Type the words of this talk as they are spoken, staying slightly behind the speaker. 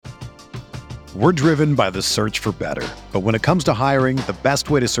We're driven by the search for better. But when it comes to hiring, the best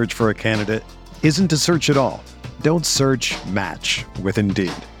way to search for a candidate isn't to search at all. Don't search, match with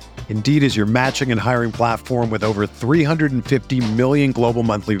Indeed. Indeed is your matching and hiring platform with over 350 million global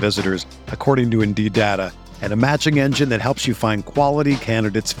monthly visitors, according to Indeed data, and a matching engine that helps you find quality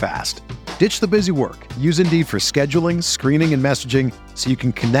candidates fast. Ditch the busy work. Use Indeed for scheduling, screening, and messaging so you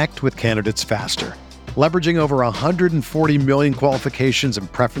can connect with candidates faster. Leveraging over 140 million qualifications and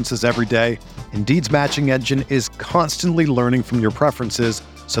preferences every day, Indeed's matching engine is constantly learning from your preferences,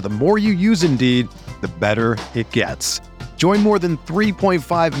 so the more you use Indeed, the better it gets. Join more than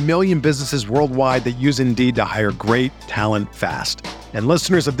 3.5 million businesses worldwide that use Indeed to hire great talent fast. And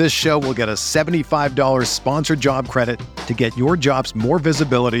listeners of this show will get a $75 sponsored job credit to get your jobs more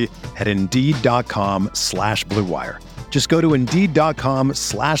visibility at Indeed.com/Blue Wire. Just go to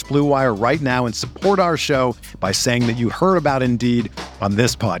Indeed.com/Blue Wire right now and support our show by saying that you heard about Indeed on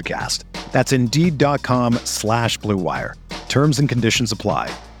this podcast. That's Indeed.com/Blue Wire. Terms and conditions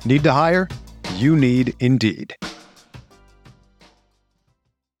apply. Need to hire? You need Indeed.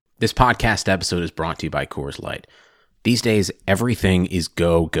 This podcast episode is brought to you by Coors Light. These days, everything is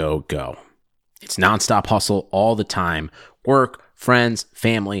go, go, go. It's nonstop hustle all the time. Work, friends,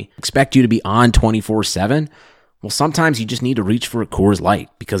 family, expect you to be on 24/7. Well, sometimes you just need to reach for a Coors Light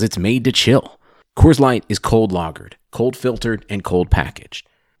because it's made to chill. Coors Light is cold lagered, cold filtered, and cold packaged.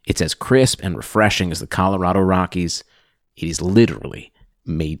 It's as crisp and refreshing as the Colorado Rockies. It is literally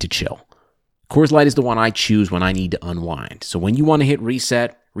made to chill. Coors Light is the one I choose when I need to unwind. So when you want to hit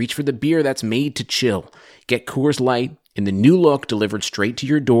reset, reach for the beer that's made to chill. Get Coors Light in the new look delivered straight to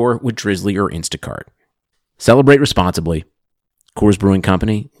your door with Drizzly or Instacart. Celebrate responsibly. Coors Brewing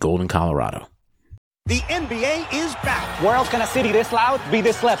Company, Golden, Colorado. The NBA is back. Where else can a city this loud be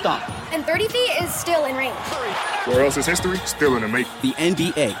this slept on? And 30 feet is still in range. Where else is history still in the making? The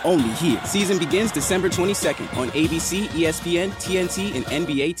NBA, only here. Season begins December 22nd on ABC, ESPN, TNT, and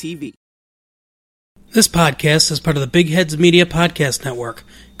NBA TV. This podcast is part of the Big Heads Media Podcast Network.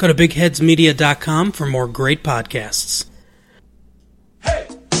 Go to bigheadsmedia.com for more great podcasts. Hey,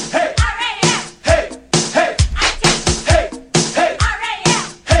 hey, R-A-S. Hey, hey, I-T. Hey, hey,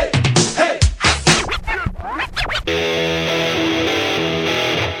 R-A-S. Hey, hey,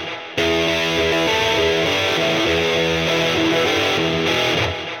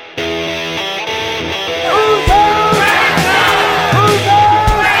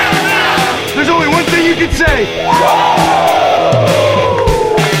 There's only one thing you can say.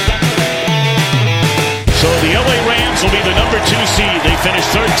 So the LA Rams will be the number 2 seed. They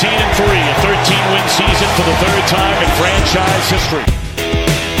finished 13-3, a 13-win season for the third time in franchise history.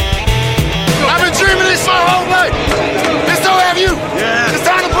 I've been dreaming this my whole life. And so have you. Yeah. It's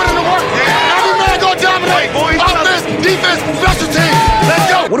time to put in the work. Yeah. Every man go dominate. Offense, defense, special teams. Let's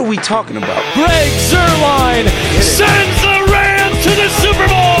go. What are we talking about? Greg Zuerlein sends the Rams to the Super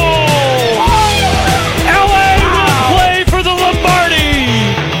Bowl. LA will play for the Lombardi.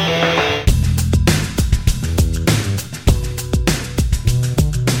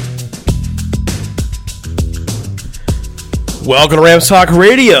 Welcome to Rams Talk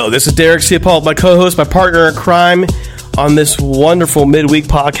Radio. This is Derek Ciapalt, my co-host, my partner in crime on this wonderful midweek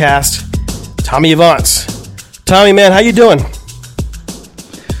podcast, Tommy Avance. Tommy, man, how you doing?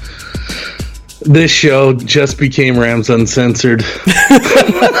 This show just became Rams Uncensored.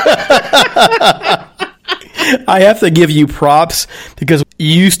 I have to give you props because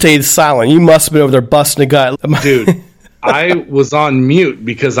you stayed silent. You must have been over there busting a gut. Dude, I was on mute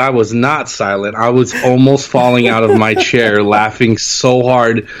because I was not silent. I was almost falling out of my chair laughing so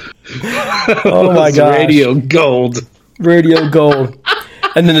hard. Oh my gosh. Radio gold. Radio gold.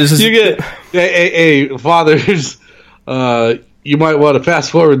 And then this is... You get... Hey, fathers, you might want to fast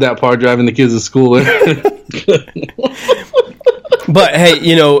forward that part driving the kids to school. But hey,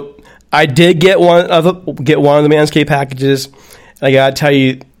 you know, I did get one of the Manscaped packages. I gotta tell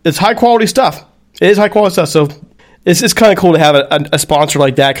you, it's high quality stuff. It is high quality stuff. So it's kind of cool to have a sponsor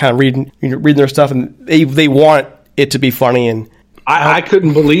like that kind of reading their stuff, and they want it to be funny. And I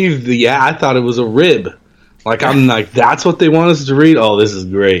couldn't believe I thought it was a rib. I'm like, that's what they want us to read. Oh, this is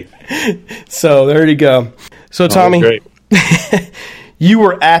great. So there you go. So Tommy, great. You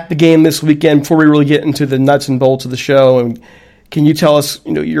were at the game this weekend. Before we really get into the nuts and bolts of the show, and can you tell us,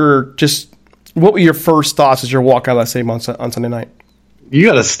 what were your first thoughts as you walk out of that stadium on Sunday night? You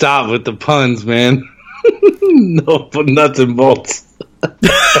got to stop with the puns, man. No nuts and bolts.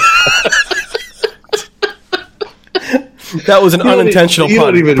 That was an unintentional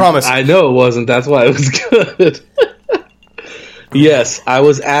pun. Promise. I know it wasn't. That's why it was good. Yes, I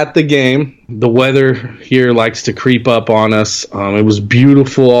was at the game. The weather here likes to creep up on us. It was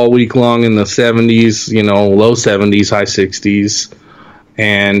beautiful all week long in the 70s, low 70s, high 60s.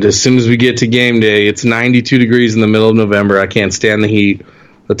 And as soon as we get to game day, it's 92 degrees in the middle of November. I can't stand the heat.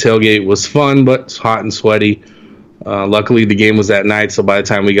 The tailgate was fun, but it's hot and sweaty. Luckily, the game was at night, so by the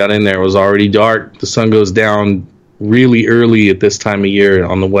time we got in there, it was already dark. The sun goes down really early at this time of year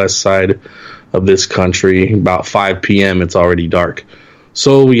on the west side of this country. About 5 p.m., it's already dark.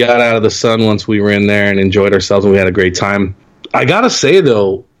 So we got out of the sun once we were in there and enjoyed ourselves, and we had a great time. I got to say,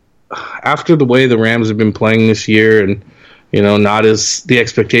 though, after the way the Rams have been playing this year and, not as the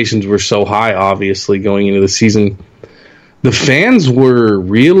expectations were so high, obviously, going into the season, the fans were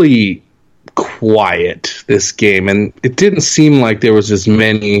really quiet this game, and it didn't seem like there was as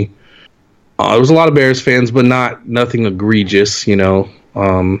many. There was a lot of Bears fans, but nothing egregious,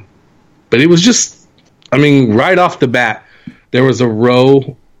 But it was just, right off the bat, there was a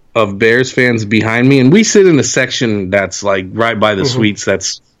row of Bears fans behind me, and we sit in a section that's like right by the suites.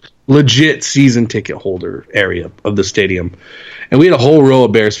 That's legit season ticket holder area of the stadium. And we had a whole row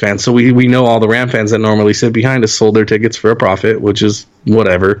of Bears fans, so we know all the Ram fans that normally sit behind us sold their tickets for a profit, which is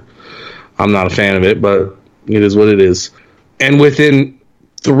whatever. I'm not a fan of it, but it is what it is. And within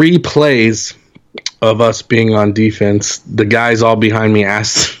 3 plays of us being on defense, the guys all behind me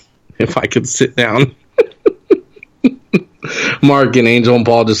asked if I could sit down. Mark and Angel and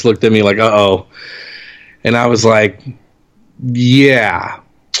Paul just looked at me like, uh-oh. And I was like, yeah.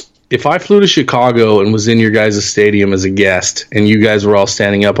 If I flew to Chicago and was in your guys' stadium as a guest and you guys were all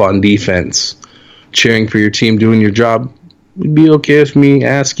standing up on defense, cheering for your team, doing your job, it'd be okay with me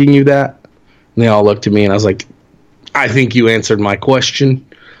asking you that? And they all looked at me and I was like, I think you answered my question.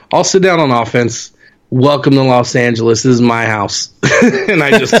 I'll sit down on offense. Welcome to Los Angeles. This is my house. And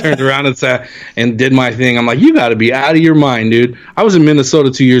I just turned around and sat and did my thing. I'm like, you got to be out of your mind, dude. I was in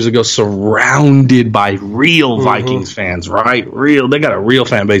Minnesota 2 years ago surrounded by real Vikings fans, right? Real. They got a real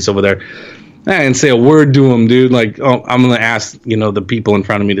fan base over there. I didn't say a word to them, dude. Like, oh, I'm going to ask, the people in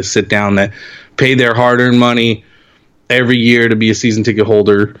front of me to sit down that pay their hard-earned money every year to be a season ticket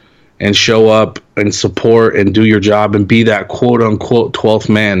holder and show up and support and do your job and be that quote-unquote 12th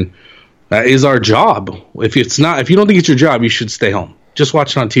man. That is our job. If you don't think it's your job, you should stay home. Just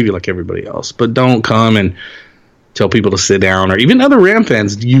watch it on TV like everybody else. But don't come and tell people to sit down. Or even other Ram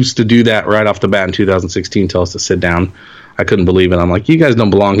fans used to do that right off the bat in 2016, tell us to sit down. I couldn't believe it. I'm like, you guys don't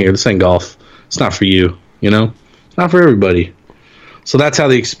belong here. This ain't golf. It's not for you, It's not for everybody. So that's how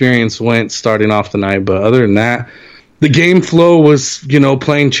the experience went starting off the night. But other than that, the game flow was,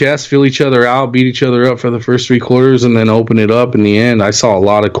 playing chess, feel each other out, beat each other up for the first 3 quarters, and then open it up in the end. I saw a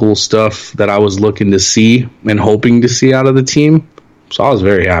lot of cool stuff that I was looking to see and hoping to see out of the team. So I was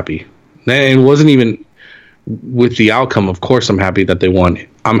very happy. And it wasn't even with the outcome. Of course, I'm happy that they won.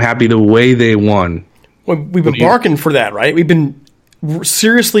 I'm happy the way they won. Well, we've been barking for that, right? We've been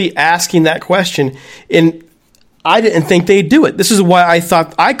seriously asking that question, and I didn't think they'd do it. This is why I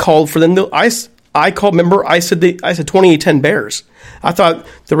thought I called for them. Remember, I said 28-10 Bears. I thought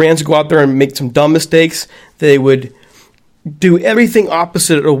the Rams would go out there and make some dumb mistakes. They would do everything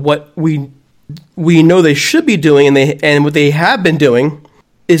opposite of what we know they should be doing, and what they have been doing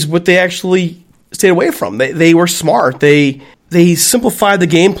is what they actually stayed away from. They were smart. They simplified the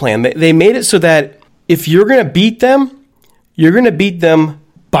game plan. They made it so that if you're going to beat them, you're going to beat them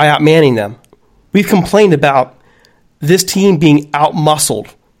by outmanning them. We've complained about this team being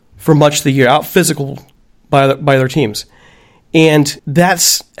out-muscled for much of the year, out physical by their teams. And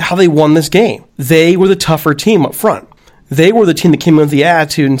that's how they won this game. They were the tougher team up front. They were the team that came in with the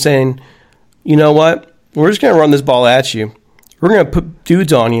attitude and saying, you know what, we're just going to run this ball at you. We're going to put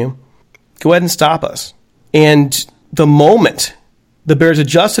dudes on you. Go ahead and stop us. And the moment the Bears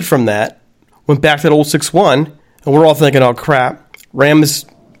adjusted from that, went back to that old 6-1, and we're all thinking, oh, crap, Rams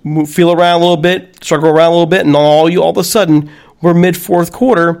feel around a little bit, struggle around a little bit, and all of a sudden, we're mid-fourth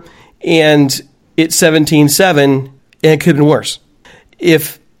quarter, and it's 17-7, and it could have been worse.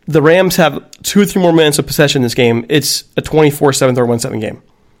 If the Rams have 2 or 3 more minutes of possession in this game, it's a 24-7, 31-7 game.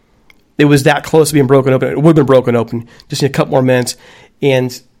 It was that close to being broken open. It would have been broken open just in a couple more minutes.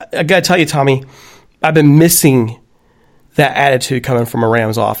 And I got to tell you, Tommy, I've been missing that attitude coming from a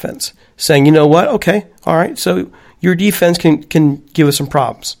Rams offense, saying, you know what, okay, all right, so your defense can give us some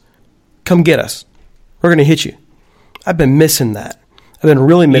problems. Come get us. We're going to hit you. I've been missing that. I've been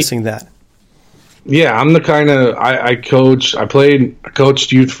really missing that. Yeah, I'm the kind of I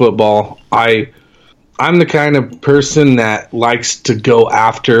coached youth football. I'm the kind of person that likes to go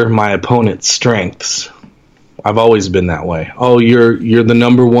after my opponent's strengths. I've always been that way. Oh, you're the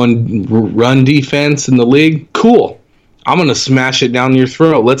number 1 run defense in the league? Cool. I'm going to smash it down your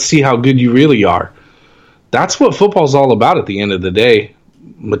throat. Let's see how good you really are. That's what football's all about at the end of the day.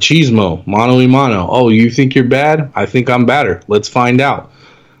 Machismo, mano y mano. Oh, you think you're bad? I think I'm better. Let's find out.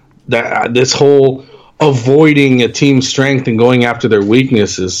 This whole avoiding a team's strength and going after their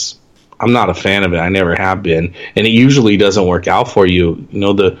weaknesses, I'm not a fan of it. I never have been. And it usually doesn't work out for you.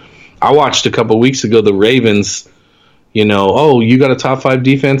 I watched a couple weeks ago the Ravens, you got a top 5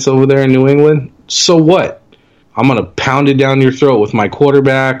 defense over there in New England? So what? I'm going to pound it down your throat with my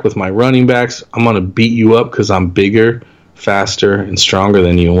quarterback, with my running backs. I'm going to beat you up because I'm bigger, faster, and stronger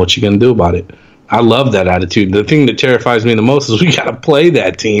than you. And what you going to do about it? I love that attitude. The thing that terrifies me the most is we got to play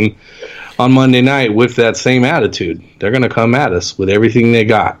that team on Monday night with that same attitude. They're going to come at us with everything they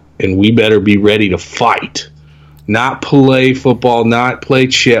got, and we better be ready to fight. Not play football, not play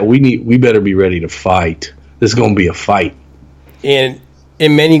chat. We better be ready to fight. This is going to be a fight. And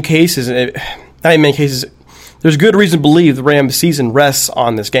in many cases, there's good reason to believe the Rams' season rests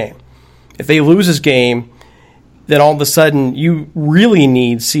on this game. If they lose this game, then all of a sudden you really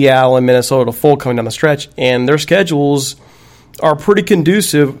need Seattle and Minnesota full coming down the stretch, and their schedules are pretty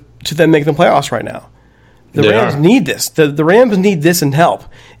conducive to them making the playoffs right now. The Rams need this. The Rams need this and help.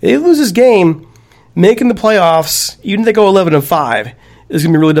 If they lose this game, making the playoffs, even if they go 11-5, is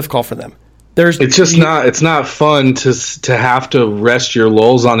going to be really difficult for them. It's not fun to have to rest your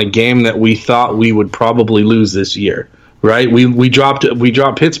laurels on a game that we thought we would probably lose this year, right? We dropped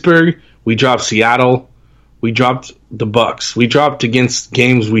Pittsburgh, we dropped Seattle, we dropped the Bucks. We dropped against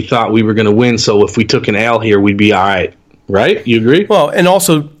games we thought we were going to win, so if we took an L here, we'd be all right. Right? You agree? Well, and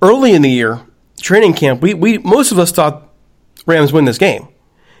also early in the year, training camp, we most of us thought Rams win this game.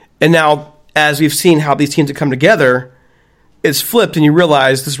 And now, as we've seen how these teams have come together, it's flipped, and you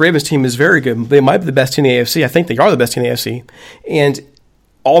realize this Ravens team is very good. They might be the best team in the AFC. I think they are the best team in the AFC. And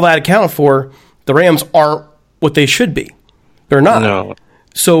all that accounted for, the Rams aren't what they should be. They're not. No.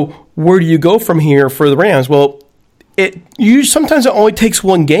 So where do you go from here for the Rams? Well, sometimes it only takes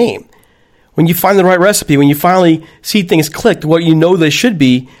one game. When you find the right recipe, when you finally see things clicked, what you know they should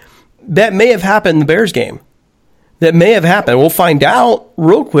be, that may have happened in the Bears game. That may have happened. We'll find out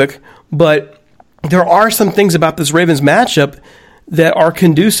real quick, but there are some things about this Ravens matchup that are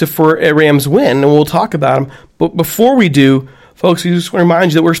conducive for a Rams win, and we'll talk about them. But before we do, folks, we just want to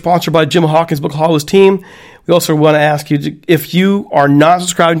remind you that we're sponsored by Jim Hawkins' Book Hall's team. We also want to ask you, if you are not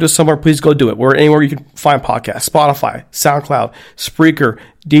subscribing to us somewhere, please go do it. We're anywhere you can find podcasts: Spotify, SoundCloud, Spreaker,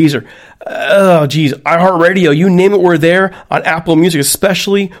 Deezer, iHeartRadio, you name it, we're there. On Apple Music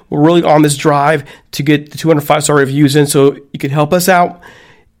especially, we're really on this drive to get the 205-star reviews in, so you can help us out.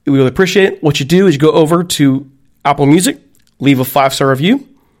 We really appreciate it. What you do is you go over to Apple Music, leave a 5-star review.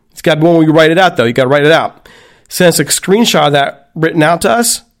 It's got to be one where you write it out, though. You got to write it out. Send us a screenshot of that written out to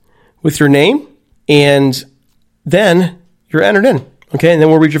us with your name, and then you're entered in. Okay, and then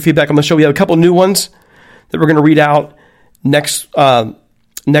we'll read your feedback on the show. We have a couple new ones that we're going to read out next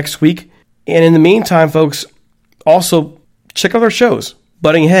week. And in the meantime, folks, also check out our shows.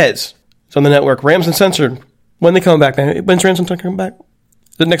 Butting Heads. It's on the network. Rams Uncensored. When they come back, man? When's Rams Uncensored coming back?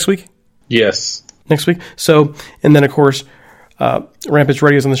 Is it next week? Yes. Next week. So, and then of course, Rampage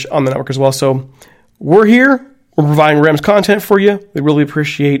Radio is on the network as well. So we're here. We're providing Rams content for you. We really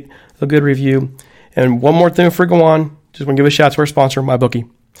appreciate a good review. And one more thing before we go on, just want to give a shout out to our sponsor, MyBookie.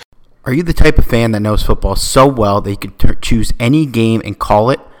 Are you the type of fan that knows football so well that you can choose any game and call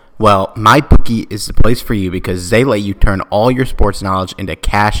it? Well, MyBookie is the place for you because they let you turn all your sports knowledge into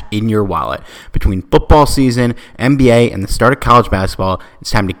cash in your wallet. Between football season, NBA, and the start of college basketball,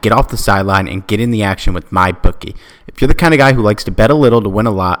 it's time to get off the sideline and get in the action with MyBookie. If you're the kind of guy who likes to bet a little to win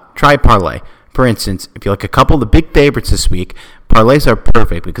a lot, try Parlay. For instance, if you like a couple of the big favorites this week, parlays are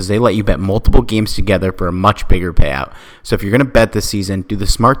perfect because they let you bet multiple games together for a much bigger payout. So if you're going to bet this season, do the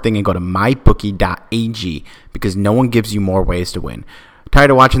smart thing and go to mybookie.ag because no one gives you more ways to win. Tired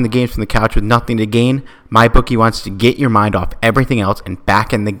of watching the games from the couch with nothing to gain? MyBookie wants to get your mind off everything else and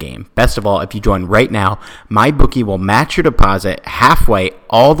back in the game. Best of all, if you join right now, MyBookie will match your deposit halfway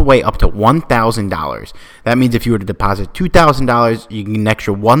all the way up to $1,000. That means if you were to deposit $2,000, you can get an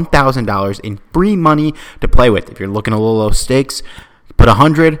extra $1,000 in free money to play with. If you're looking a little low stakes, put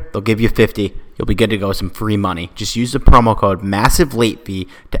 $100, they'll give you $50. You'll be good to go with some free money. Just use the promo code MASSIVELATEFEE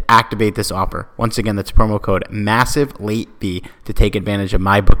to activate this offer. Once again, that's promo code MASSIVELATEFEE to take advantage of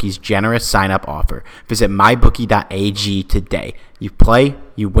MyBookie's generous sign-up offer. Visit mybookie.ag today. You play,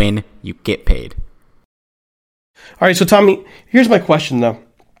 you win, you get paid. All right, so Tommy, here's my question, though.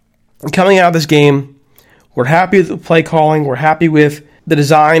 Coming out of this game, we're happy with the play calling. We're happy with the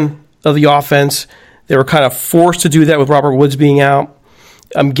design of the offense. They were kind of forced to do that with Robert Woods being out.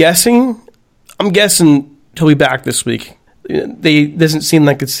 I'm guessing he'll be back this week. It doesn't seem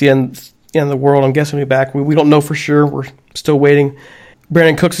like it's the end of the world. I'm guessing he'll be back. We don't know for sure. We're still waiting.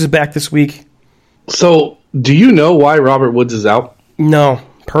 Brandon Cooks is back this week. So, do you know why Robert Woods is out? No.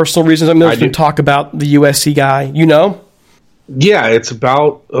 Personal reasons. I mean, there's been talk about the USC guy. You know? Yeah, it's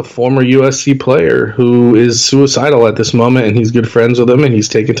about a former USC player who is suicidal at this moment, and he's good friends with him, and he's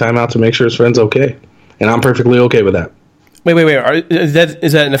taking time out to make sure his friend's okay. And I'm perfectly okay with that. Wait. Is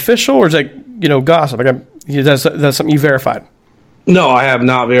that an official, or is that gossip? Is that something you verified? No, I have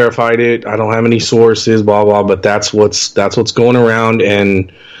not verified it. I don't have any sources, blah blah. But that's what's going around,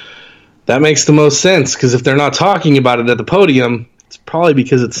 and that makes the most sense because if they're not talking about it at the podium, it's probably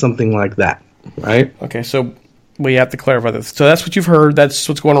because it's something like that, right? Okay, so we have to clarify this. So that's what you've heard. That's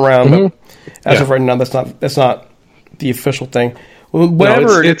what's going around. Mm-hmm. But as of right now, that's not the official thing.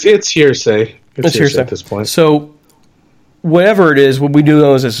 Whatever. No, it's hearsay. It's hearsay at this point. So whatever it is, what we do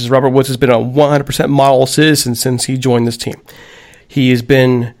know is this: is Robert Woods has been a 100% model citizen since he joined this team. He has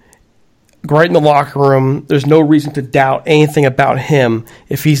been great in the locker room. There's no reason to doubt anything about him.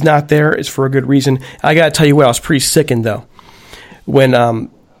 If he's not there, it's for a good reason. I got to tell you what, I was pretty sickened, though, when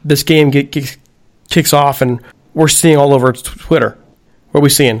this game kicks off and we're seeing all over Twitter. What are we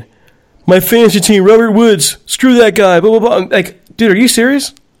seeing? My fantasy team, Robert Woods, screw that guy, blah, blah, blah. I'm like, dude, are you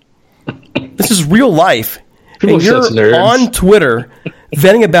serious? This is real life. People and you're on Twitter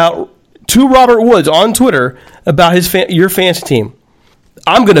venting to Robert Woods on Twitter about your fantasy team.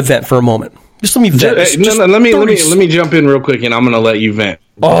 I'm going to vent for a moment. Just let me vent. Let me jump in real quick, and I'm going to let you vent.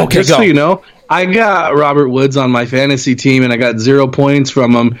 Oh, okay, just go. So you know, I got Robert Woods on my fantasy team, and I got 0 points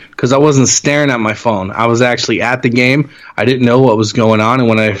from him because I wasn't staring at my phone. I was actually at the game. I didn't know what was going on, and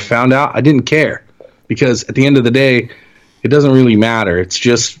when I found out, I didn't care because at the end of the day, it doesn't really matter. It's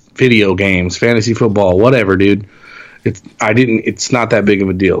just video games, fantasy football, whatever, dude. It's not that big of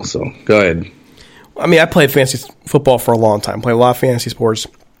a deal. So go ahead. I mean, I played fantasy football for a long time. Played a lot of fantasy sports.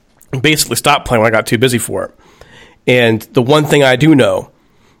 Basically stopped playing when I got too busy for it. And the one thing I do know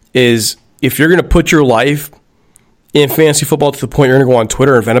is if you're going to put your life in fantasy football to the point you're going to go on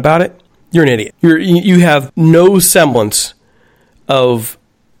Twitter and vent about it, you're an idiot. You have no semblance of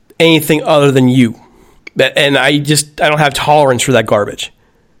anything other than you. And I don't have tolerance for that garbage.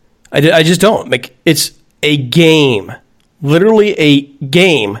 I just don't. Like, it's a game. Literally a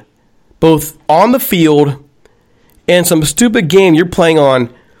game. Both on the field and some stupid game you're playing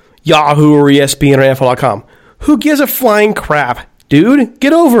on Yahoo or ESPN or NFL.com. Who gives a flying crap, dude?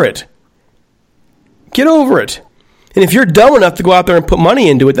 Get over it. Get over it. And if you're dumb enough to go out there and put money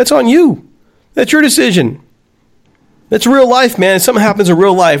into it, that's on you. That's your decision. That's real life, man. If something happens in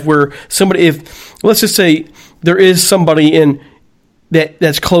real life where let's just say there is somebody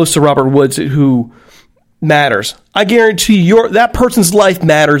that's close to Robert Woods who matters. I guarantee that person's life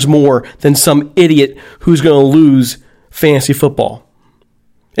matters more than some idiot who's going to lose fantasy football.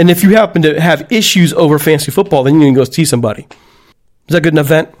 And if you happen to have issues over fantasy football, then you can go see somebody. Is that good enough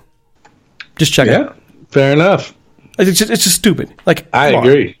vent? Just check it. Yeah, fair enough. It's just stupid. Like, I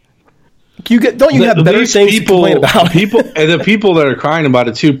agree. Don't you have better things to complain about? And the people that are crying about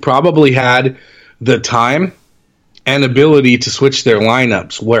it too probably had the time and ability to switch their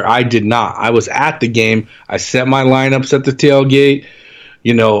lineups where I did not. I was at the game. I set my lineups at the tailgate.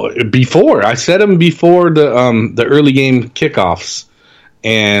 Before I set them before the early game kickoffs,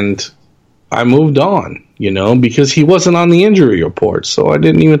 and I moved on. Because he wasn't on the injury report, so I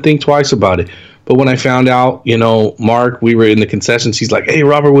didn't even think twice about it. But when I found out, Mark, we were in the concessions. He's like, "Hey,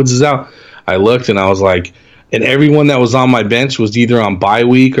 Robert Woods is out." I looked and I was like, and everyone that was on my bench was either on bye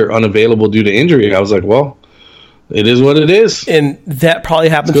week or unavailable due to injury. I was like, well, it is what it is. And that probably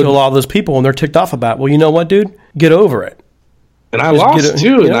happens to a lot of those people, and they're ticked off about it. Well, you know what, dude? Get over it. And I lost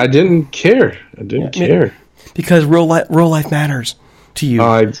too, and I didn't care. I didn't care. Because real life matters to you.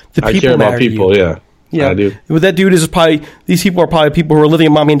 I care about people, yeah. I do. What that dude is probably, these people are probably people who are living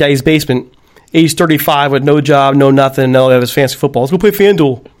in mommy and daddy's basement, age 35 with no job, no nothing, no have his fancy football. Let's go play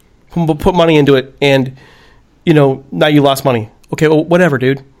FanDuel. Put money into it, and, now you lost money. Okay, well, whatever,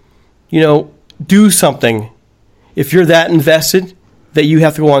 dude. Do something. If you're that invested that you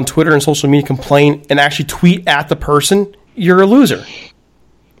have to go on Twitter and social media, complain, and actually tweet at the person, you're a loser.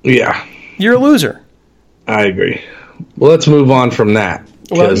 Yeah. You're a loser. I agree. Well, let's move on from that.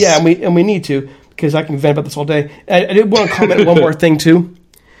 Well, yeah, and we need to, because I can vent about this all day. I did want to comment one more thing, too.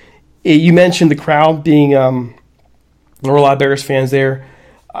 You mentioned the crowd being there were a lot of Bears fans there.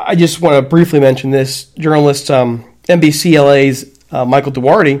 I just want to briefly mention this. Journalist NBC LA's Michael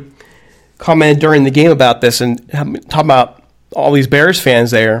Duarte commented during the game about this and talking about all these Bears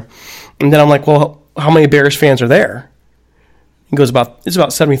fans there. And then I'm like, well, how many Bears fans are there? He goes, it's about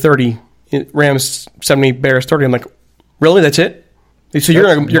 70-30 Rams 70, Bears 30. I'm like, really? That's it? So you're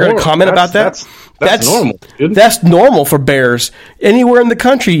going to comment about that? That's normal, dude. That's normal for Bears. Anywhere in the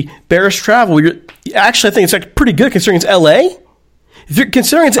country, Bears travel. Actually, I think it's like pretty good considering it's L.A. If you're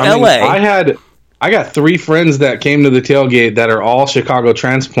considering it's L.A. I got 3 friends that came to the tailgate that are all Chicago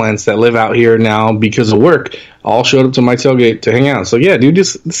transplants that live out here now because of work. All showed up to my tailgate to hang out. So yeah, dude,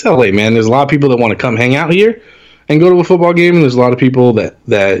 it's LA, man. There's a lot of people that want to come hang out here and go to a football game, and there's a lot of people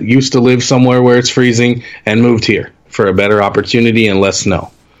that used to live somewhere where it's freezing and moved here for a better opportunity and less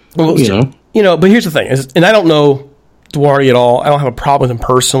snow. Well, but here's the thing, and I don't know Duarte at all. I don't have a problem with him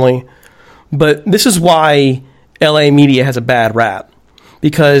personally, but this is why LA media has a bad rap,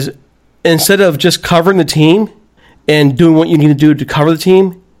 because instead of just covering the team and doing what you need to do to cover the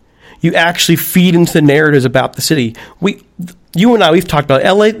team, you actually feed into the narratives about the city. You and I, we've talked about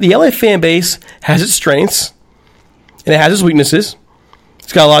LA. The LA fan base has its strengths and it has its weaknesses.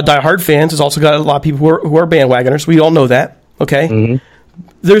 It's got a lot of diehard fans. It's also got a lot of people who are bandwagoners. We all know that. Okay. Mm-hmm.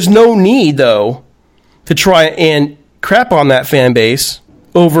 There's no need though to try and crap on that fan base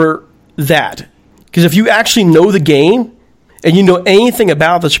over that, because if you actually know the game and you know anything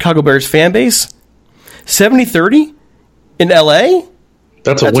about the Chicago Bears fan base, 70-30 in LA.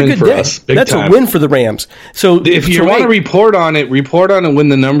 That's a win for us. That's a win for the Rams. So if you want to report on it when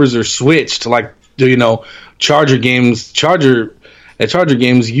the numbers are switched. Like, Charger games,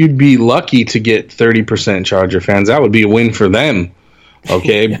 you'd be lucky to get 30% Charger fans. That would be a win for them.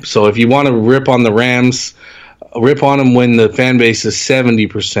 Okay, yeah. So if you want to rip on the Rams, rip on them when the fan base is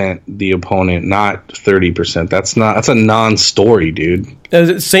 70% the opponent, not 30%. That's a non-story,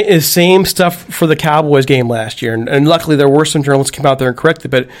 dude. Same stuff for the Cowboys game last year, and luckily there were some journalists came out there and corrected,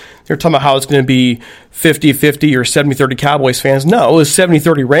 but they're talking about how it's going to be 50-50 or 70-30 Cowboys fans. No, it was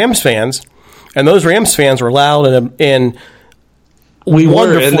 70-30 Rams fans, and those Rams fans were loud and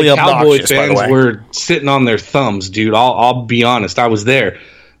wonderfully obnoxious. Cowboy fans by the way. Were sitting on their thumbs, dude. I'll be honest. I was there.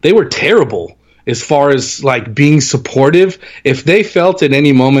 They were terrible. As far as like being supportive, if they felt at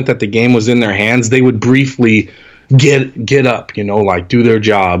any moment that the game was in their hands, they would briefly get up, like do their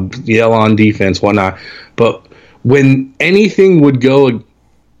job, yell on defense, whatnot. But when anything would go,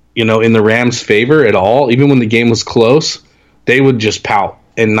 in the Rams' favor at all, even when the game was close, they would just pout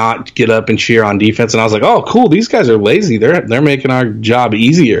and not get up and cheer on defense. And I was like, oh, cool, these guys are lazy. They're making our job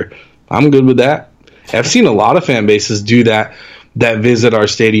easier. I'm good with that. I've seen a lot of fan bases do that visit our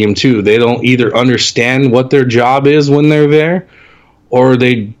stadium too. They don't either understand what their job is when they're there, or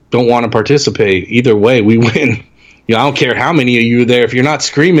they don't want to participate. Either way, we win. I don't care how many of you are there. If you're not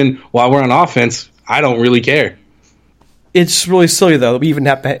screaming while we're on offense, I don't really care. It's really silly though that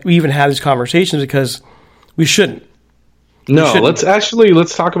we even have these conversations, because we shouldn't. No,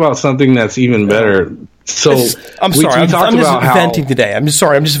 let's talk about something that's even better. So I'm sorry, I'm just venting today. I'm just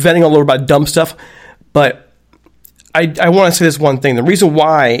sorry. I'm just venting all over about dumb stuff, but I want to say this one thing. The reason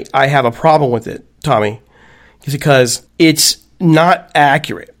why I have a problem with it, Tommy, is because it's not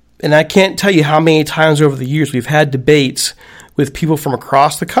accurate. And I can't tell you how many times over the years we've had debates with people from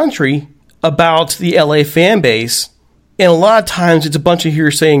across the country about the LA fan base. And a lot of times it's a bunch of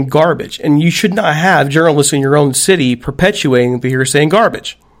hearsay and garbage. And you should not have journalists in your own city perpetuating the hearsay and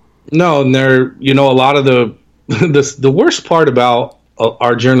garbage. No, and a lot of the worst part about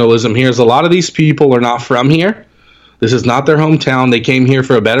our journalism here is a lot of these people are not from here. This is not their hometown. They came here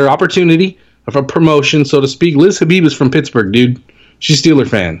for a better opportunity, for a promotion, so to speak. Liz Habib is from Pittsburgh, dude. She's a Steeler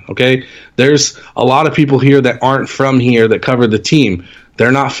fan, okay? There's a lot of people here that aren't from here that cover the team.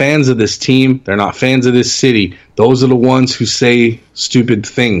 They're not fans of this team. They're not fans of this city. Those are the ones who say stupid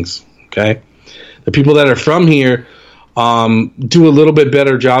things, okay? The people that are from here do a little bit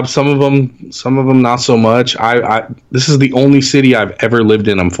better job. Some of them not so much. This is the only city I've ever lived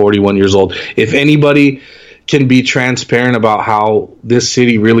in. I'm 41 years old. If anybody can be transparent about how this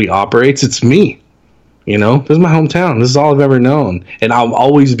city really operates, it's me. This is my hometown. This is all I've ever known. And I'll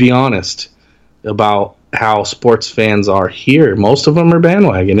always be honest about how sports fans are here. Most of them are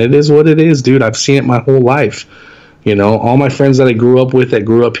bandwagon. It is what it is, dude. I've seen it my whole life. All my friends that I grew up with that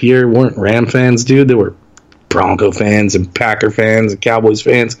grew up here weren't Ram fans, dude. They were Bronco fans and Packer fans and Cowboys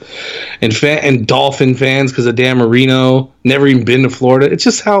fans and Dolphin fans because of Dan Marino. Never even been to Florida. It's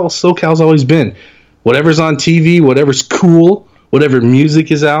just how SoCal's always been. Whatever's on TV, whatever's cool, whatever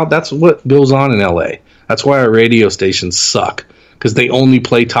music is out, that's what goes on in LA. That's why our radio stations suck, because they only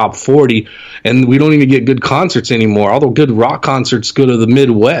play top 40, and we don't even get good concerts anymore. All the good rock concerts go to the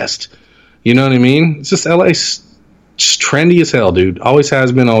Midwest. You know what I mean? It's just LA's just trendy as hell, dude. Always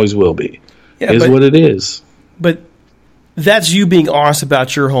has been, always will be. Yeah, what it is. But that's you being honest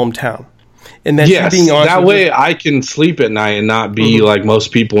about your hometown. And that's yes, being honest. That way I can sleep at night and not be like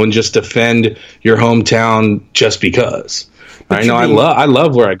most people and just defend your hometown just because. I know I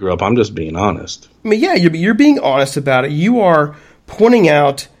love where I grew up. I'm just being honest. I mean, yeah, you're being honest about it. You are pointing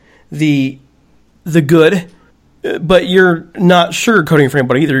out the good, but you're not sugarcoating for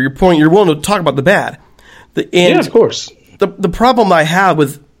anybody either. You're willing to talk about the bad. Yeah, of course. The problem I have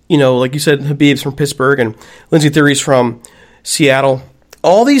with, like you said, Habib's from Pittsburgh and Lindsey Theory's from Seattle,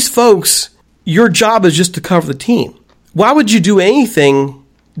 all these folks, your job is just to cover the team. Why would you do anything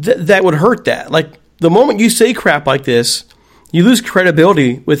that would hurt that? Like, the moment you say crap like this, you lose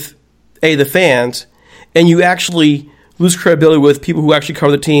credibility with, the fans, and you actually lose credibility with people who actually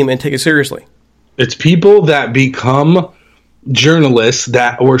cover the team and take it seriously. It's people that become journalists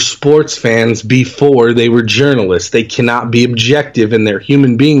that were sports fans before they were journalists. They cannot be objective, and they're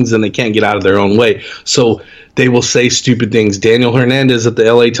human beings, and they can't get out of their own way. So they will say stupid things. Daniel Hernandez at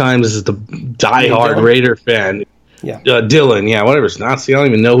the LA Times is the diehard Raider fan. Yeah. Dylan, whatever. It's Nazi. I don't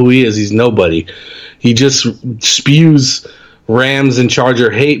even know who he is. He's nobody. He just spews Rams and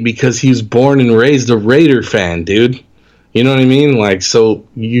Charger hate because he was born and raised a Raider fan, dude. You know what I mean? Like, so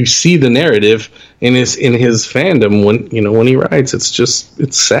you see the narrative in his fandom when he writes.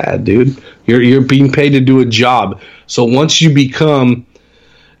 It's sad, dude. You're being paid to do a job. So once you become,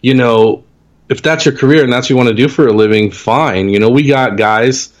 if that's your career and that's what you want to do for a living, fine. We got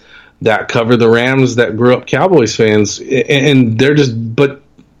guys that cover the Rams that grew up Cowboys fans, and but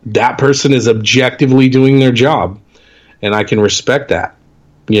that person is objectively doing their job, and I can respect that.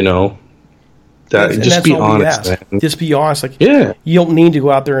 Just be honest, man. Just be honest. Like, yeah, you don't need to go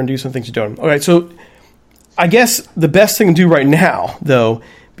out there and do some things you don't. Okay, so I guess the best thing to do right now, though,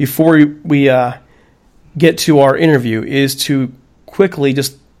 before we get to our interview, is to quickly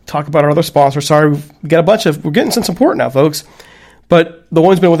just talk about our other sponsors. Sorry, we're getting some support now, folks. But the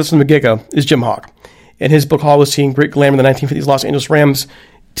one who's been with us from the get-go is Jim Hawk. And his book, Hollywood's Team, Great Glamour, the 1950s Los Angeles Rams,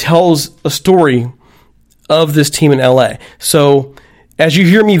 tells a story of this team in LA. So as you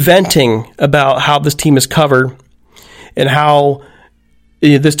hear me venting about how this team is covered and how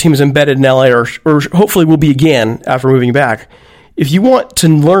this team is embedded in LA, or hopefully will be again after moving back, if you want to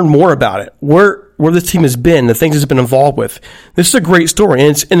learn more about it, where this team has been, the things it's been involved with, this is a great story.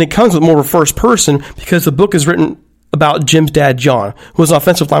 And it comes with more of a first person because the book is written about Jim's dad, John, who was an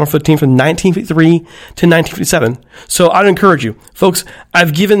offensive lineman for the team from 1953 to 1957. So I'd encourage you. Folks,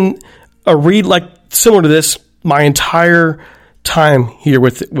 I've given a read like similar to this my entire time here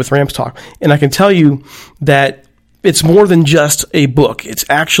with Rams Talk. And I can tell you that it's more than just a book. It's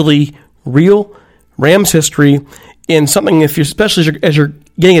actually real Rams history, and something, if you're, especially as you're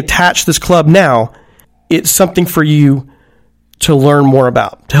getting attached to this club now, it's something for you to learn more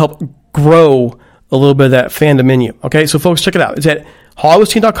about, to help grow a little bit of that fandom in you. Okay, so folks, check it out. It's at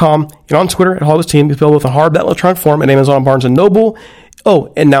HollywoodTeam.com and on Twitter at HollywoodTeam. It's available with a hardback electronic form at Amazon and Barnes & Noble.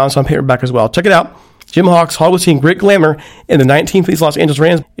 Oh, and now it's on paperback as well. Check it out. Jim Hawk's Hollywood Team, Great Glamour, in the 1950s Los Angeles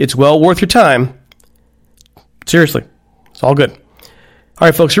Rams. It's well worth your time. Seriously, it's all good. All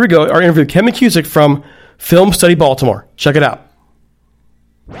right, folks, here we go. Our interview with Ken McKusick from Film Study Baltimore. Check it out.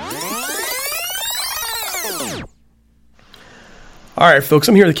 All right, folks,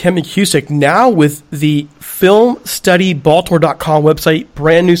 I'm here with Ken McKusick now with the FilmStudyBaltimore.com website,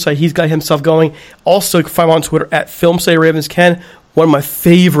 brand new site he's got himself going. Also, you can find him on Twitter at FilmStudyRavens. Ken, one of my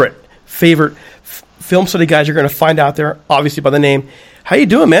favorite film study guys you're going to find out there, obviously by the name. How you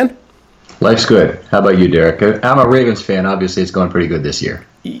doing, man? Life's good. How about you, Derek? I'm a Ravens fan. Obviously, it's going pretty good this year.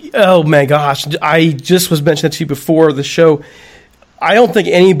 Oh, my gosh. I just was mentioning that to you before the show. I don't think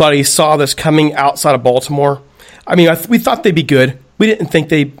anybody saw this coming outside of Baltimore. I mean, we thought they'd be good. We didn't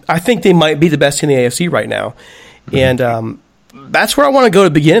think I think they might be the best in the AFC right now. Mm-hmm. And that's where I want to go to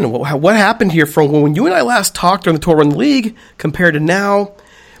begin. What happened here from when you and I last talked during the tour around the league compared to now?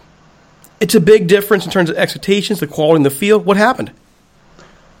 It's a big difference in terms of expectations, the quality in the field. What happened?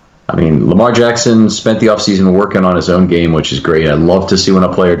 I mean, Lamar Jackson spent the offseason working on his own game, which is great. I love to see when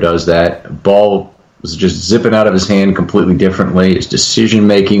a player does that. Ball was just zipping out of his hand completely differently. His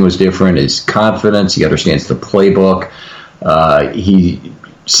decision-making was different. His confidence, he understands the playbook. He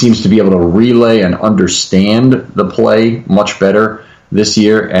seems to be able to relay and understand the play much better this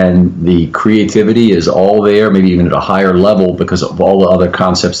year, and the creativity is all there, maybe even at a higher level because of all the other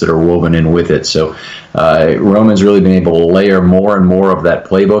concepts that are woven in with it. So Roman's really been able to layer more and more of that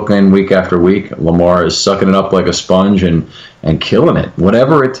playbook in week after week. Lamar is sucking it up like a sponge and killing it,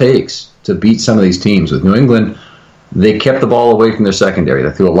 whatever it takes to beat some of these teams. With New England, they kept the ball away from their secondary.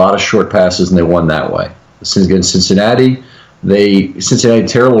 They threw a lot of short passes, and they won that way. Against Cincinnati,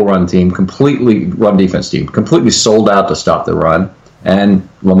 terrible run defense team, completely sold out to stop the run. And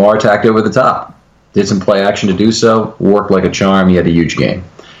Lamar attacked over the top. Did some play action to do so. Worked like a charm. He had a huge game.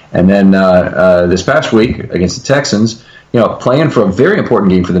 And then this past week against the Texans, playing for a very important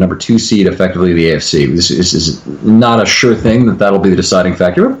game for the number 2 seed, effectively the AFC. This is not a sure thing that'll be the deciding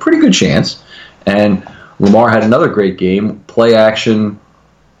factor, but a pretty good chance. And Lamar had another great game. Play action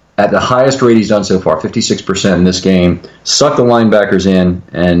at the highest rate he's done so far, 56% in this game. Sucked the linebackers in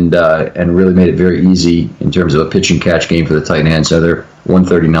and really made it very easy in terms of a pitch and catch game for the tight end. So they're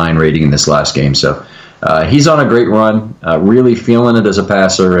 139 rating in this last game. So he's on a great run, really feeling it as a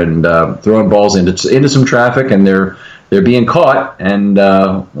passer and throwing balls into some traffic, and they're being caught, and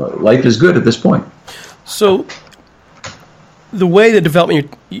life is good at this point. So the way the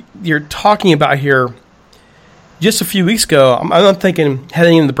development you're talking about here, just a few weeks ago, I'm thinking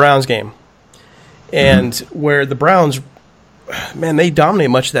heading into the Browns game, and where the Browns, man, they dominated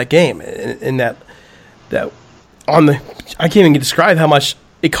much of that game, and that on the, I can't even describe how much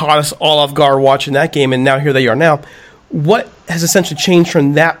it caught us all off guard watching that game, and now here they are now. What has essentially changed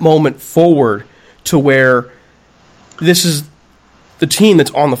from that moment forward to where this is the team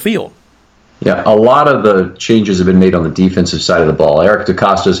that's on the field? Yeah, a lot of the changes have been made on the defensive side of the ball. Eric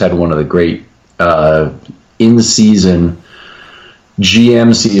DeCosta's had one of the great in-season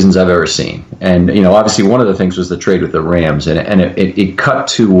GM seasons I've ever seen. And, obviously one of the things was the trade with the Rams, and it cut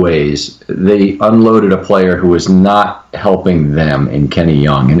two ways. They unloaded a player who was not helping them in Kenny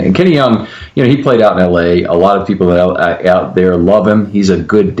Young. And Kenny Young, he played out in L.A. A lot of people out there love him. He's a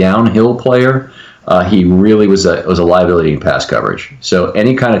good downhill player. He really was a liability in pass coverage. So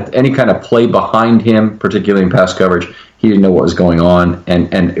any kind of play behind him, particularly in pass coverage, he didn't know what was going on,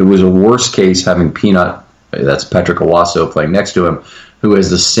 and it was a worse case having Peanut, that's Patrick Owasso, playing next to him, who has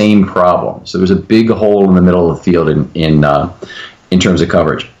the same problem. So there's a big hole in the middle of the field in terms of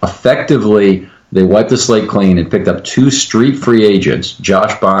coverage. Effectively, they wiped the slate clean and picked up 2 street free agents,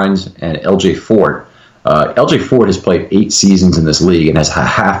 Josh Bynes and L.J. Fort. L.J. Ford has played 8 seasons in this league and has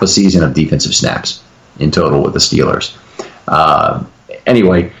half a season of defensive snaps in total with the Steelers.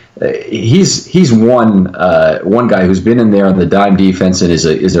 Anyway, he's one guy who's been in there on the dime defense and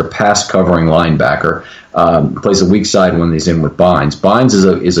is their pass covering linebacker. Plays the weak side when he's in with Bynes. Bynes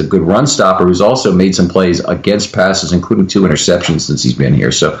is a good run stopper who's also made some plays against passes, including 2 interceptions since he's been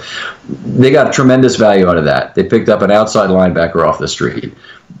here. So they got tremendous value out of that. They picked up an outside linebacker off the street,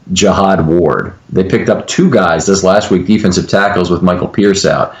 Jihad Ward. They picked up 2 guys this last week, defensive tackles with Michael Pierce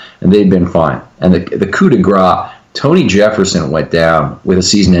out, and they'd been fine. And the coup de grace, Tony Jefferson went down with a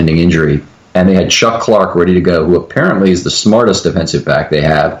season-ending injury, and they had Chuck Clark ready to go, who apparently is the smartest defensive back they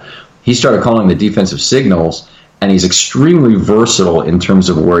have. He started calling the defensive signals, and he's extremely versatile in terms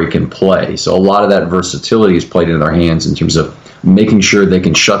of where he can play. So a lot of that versatility is played in their hands in terms of making sure they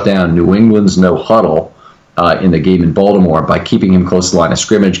can shut down New England's no huddle in the game in Baltimore by keeping him close to the line of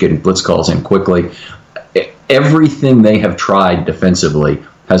scrimmage, getting blitz calls in quickly. Everything they have tried defensively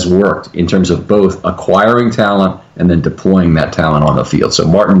has worked in terms of both acquiring talent and then deploying that talent on the field. So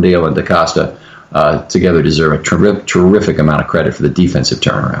Martindale and DeCosta together deserve a terrific amount of credit for the defensive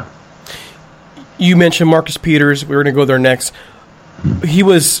turnaround. You mentioned Marcus Peters. We were going to go there next. It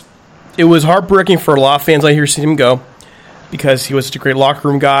was heartbreaking for a lot of fans out here seeing him go because he was such a great locker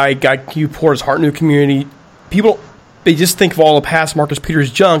room guy who poured his heart into the community. People, they just think of all the past Marcus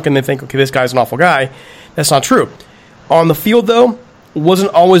Peters junk and they think, okay, this guy's an awful guy. That's not true. On the field, though,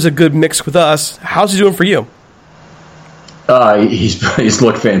 wasn't always a good mix with us. How's he doing for you? He's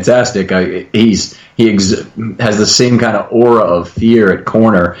looked fantastic. He has the same kind of aura of fear at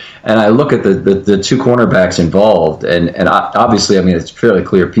corner. And I look at the 2 cornerbacks involved, and obviously, I mean, it's fairly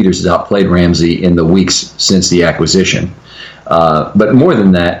clear Peters has outplayed Ramsey in the weeks since the acquisition. But more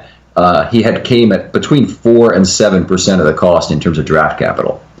than that, he came at between 4 and 7% of the cost in terms of draft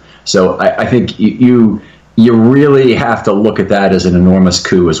capital. So I think you really have to look at that as an enormous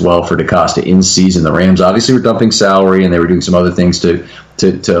coup as well for DeCosta in season. The Rams obviously were dumping salary, and they were doing some other things to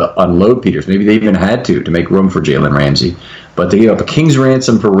unload Peters. Maybe they even had to make room for Jalen Ramsey. But to give up a king's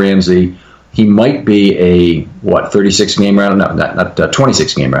ransom for Ramsey, he might be a 36 game rental? No, not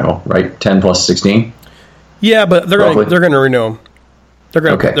 26 game rental, right? 10 plus 16. Yeah, but they're going to renew him. They're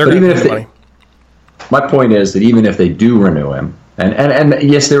going to pay money. My point is that even if they do renew him, and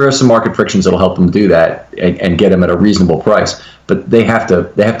yes, there are some market frictions that'll help them do that and get him at a reasonable price, but they have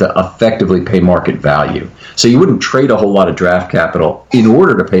to effectively pay market value. So you wouldn't trade a whole lot of draft capital in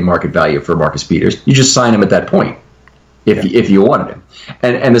order to pay market value for Marcus Peters. You just sign him at that point if you wanted him,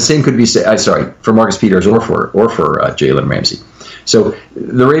 and the same could be for Marcus Peters or for Jalen Ramsey. So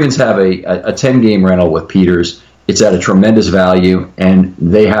the Ravens have a 10 game rental with Peters. It's at a tremendous value, and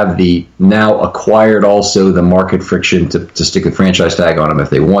they have the now acquired also the market friction to stick a franchise tag on him if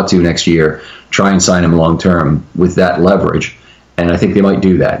they want to next year, try and sign him long term with that leverage. And I think they might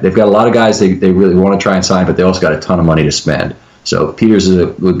do that. They've got a lot of guys they really want to try and sign, but they also got a ton of money to spend. So Peters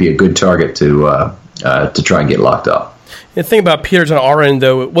would be a good target to try and get locked up. The thing about Peters on our end,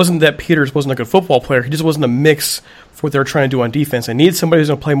 though, it wasn't that Peters wasn't a good football player. He just wasn't a mix for what they were trying to do on defense. They needed somebody who's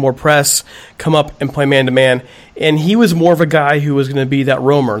going to play more press, come up and play man-to-man. And he was more of a guy who was going to be that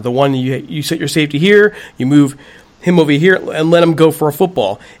roamer, the one you set your safety here, you move him over here, and let him go for a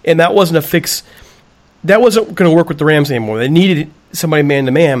football. And that wasn't a fix. That wasn't going to work with the Rams anymore. They needed somebody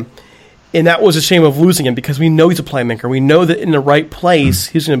man-to-man. And that was a shame of losing him because we know he's a playmaker. We know that in the right place,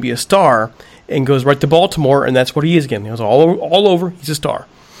 he's going to be a star. And goes right to Baltimore, and that's what he is again. He was all over. He's a star.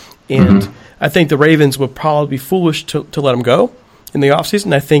 And I think the Ravens would probably be foolish to let him go in the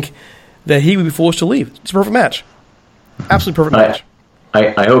offseason. I think that he would be foolish to leave. It's a perfect match. Absolutely perfect match.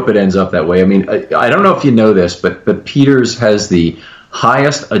 I hope it ends up that way. I mean, I don't know if you know this, but Peters has the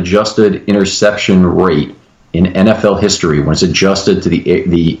highest adjusted interception rate in NFL history when it's adjusted to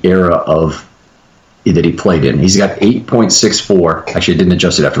the era of that he played in. He's got 8.64. Actually, I didn't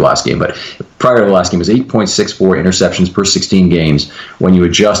adjust it after last game, but prior to the last game, it was 8.64 interceptions per 16 games when you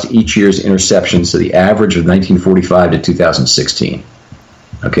adjust each year's interceptions to the average of 1945 to 2016.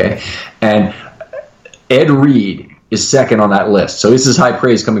 Okay? And Ed Reed is second on that list. So this is high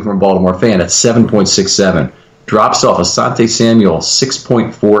praise coming from a Baltimore fan at 7.67. Drops off Asante Samuel,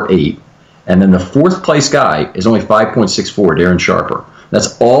 6.48. And then the fourth place guy is only 5.64, Darren Sharper.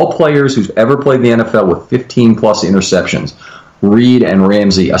 That's all players who've ever played in the NFL with 15-plus interceptions. Reed and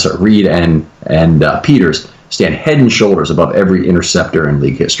Peters stand head and shoulders above every interceptor in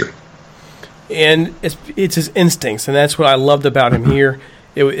league history. And it's his instincts, and that's what I loved about him here.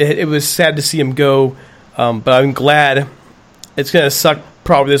 It was sad to see him go, but I'm glad. It's going to suck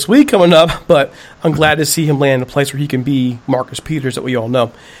probably this week coming up, but I'm glad to see him land in a place where he can be Marcus Peters that we all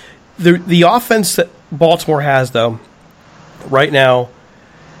know. The offense that Baltimore has, though, right now,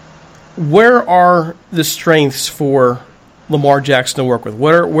 where are the strengths for Lamar Jackson to work with?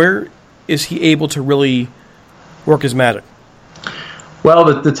 Where is he able to really work his magic?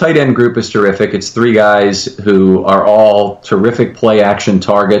 Well, the tight end group is terrific. It's three guys who are all terrific play-action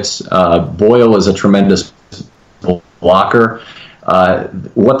targets. Boyle is a tremendous blocker.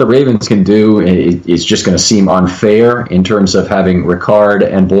 What the Ravens can do is just going to seem unfair in terms of having Ricard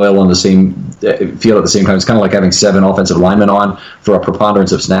and Boyle on the same field at the same time. It's kind of like having 7 offensive linemen on for a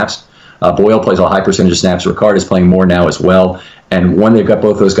preponderance of snaps. Boyle plays a high percentage of snaps. Ricard is playing more now as well. And when they've got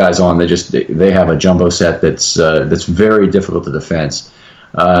both those guys on, they have a jumbo set that's very difficult to defense.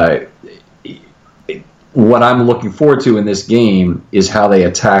 What I'm looking forward to in this game is how they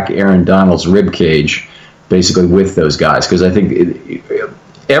attack Aaron Donald's rib cage, basically with those guys, because I think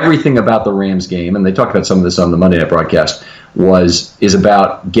everything about the Rams game, and they talked about some of this on the Monday Night broadcast, is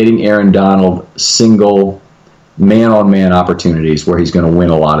about getting Aaron Donald single man-on-man opportunities where he's going to win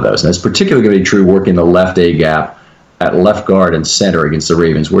a lot of those. And that's particularly going to be true working the left A gap at left guard and center against the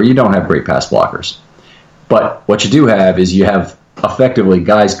Ravens, where you don't have great pass blockers. But what you do have is you have effectively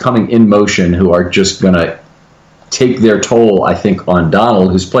guys coming in motion who are just going to take their toll, I think, on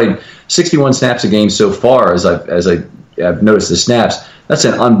Donald, who's played 61 snaps a game so far, as I've noticed the snaps. That's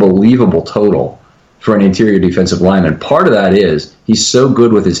an unbelievable total for an interior defensive lineman. Part of that is he's so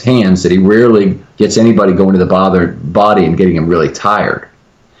good with his hands that he rarely gets anybody going to the body and getting him really tired.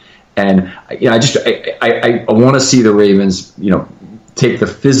 And I want to see the Ravens, take the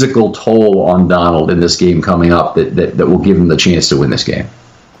physical toll on Donald in this game coming up that will give him the chance to win this game.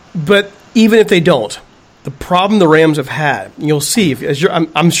 But even if they don't, the problem the Rams have had, and you'll see,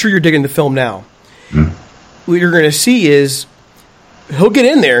 I'm sure you're digging the film now, what you're going to see is he'll get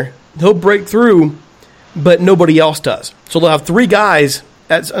in there, he'll break through, but nobody else does. So they'll have 3 guys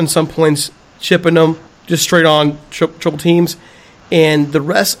on some points chipping them, just straight on triple teams, and the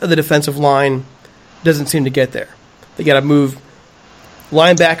rest of the defensive line doesn't seem to get there. They got to move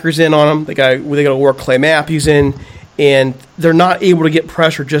linebackers in on them. They got to work Clay Matthews in, and they're not able to get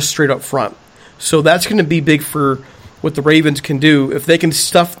pressure just straight up front. So that's going to be big for what the Ravens can do. If they can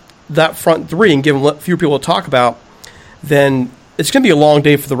stuff that front 3 and give them fewer people to talk about, then it's going to be a long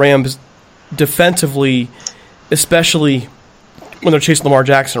day for the Rams defensively, especially when they're chasing Lamar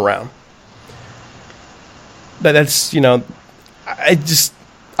Jackson around. But that's, I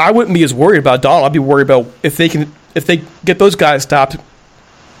wouldn't be as worried about Donald. I'd be worried about if they get those guys stopped,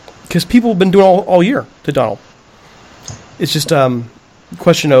 because people have been doing all year to Donald. It's just a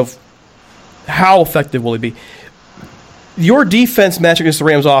question of how effective will he be. Your defense matching against the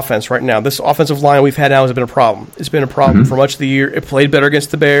Rams' offense right now, this offensive line we've had now has been a problem. It's been a problem for much of the year. It played better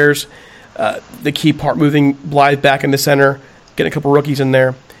against the Bears. The key part, moving Blythe back in the center, getting a couple rookies in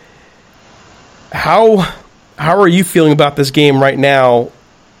there. How are you feeling about this game right now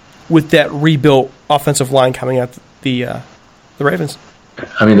with that rebuilt offensive line coming at the Ravens?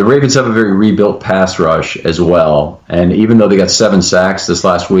 I mean, the Ravens have a very rebuilt pass rush as well. And even though they got 7 sacks this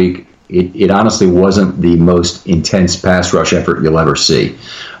last week, it honestly wasn't the most intense pass rush effort you'll ever see.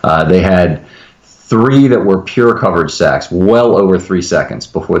 They had 3 that were pure coverage sacks, well over 3 seconds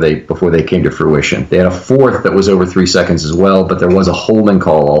before they came to fruition. They had a 4th that was over 3 seconds as well, but there was a holding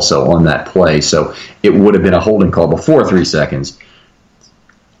call also on that play, so it would have been a holding call before 3 seconds.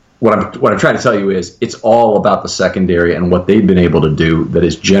 What I'm trying to tell you is it's all about the secondary and what they've been able to do that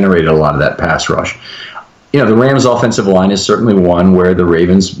has generated a lot of that pass rush. The Rams' offensive line is certainly one where the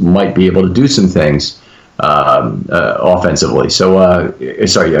Ravens might be able to do some things offensively. So,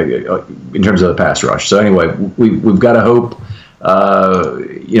 in terms of the pass rush. So anyway, we've got to hope.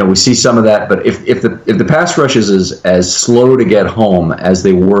 We see some of that. But if the pass rush is as slow to get home as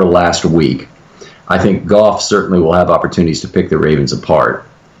they were last week, I think Goff certainly will have opportunities to pick the Ravens apart.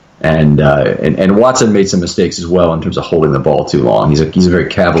 And Watson made some mistakes as well in terms of holding the ball too long. He's a very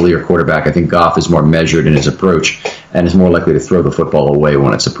cavalier quarterback. I think Goff is more measured in his approach and is more likely to throw the football away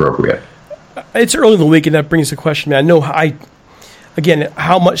when it's appropriate. It's early in the week, and that brings the question, man. I know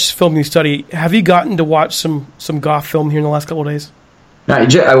how much film you study. Have you gotten to watch some Goff film here in the last couple of days? No,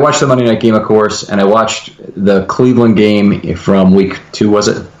 I watched the Monday night game, of course, and I watched the Cleveland game from week 2, was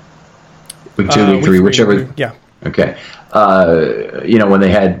it? Week 2, week 3, whichever. Yeah. Okay. When they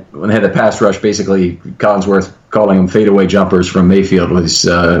had the pass rush, basically Collinsworth calling them fadeaway jumpers from Mayfield was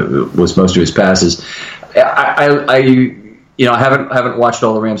most of his passes. I haven't watched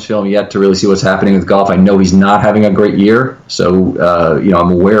all the Rams film yet to really see what's happening with Goff. I know he's not having a great year, so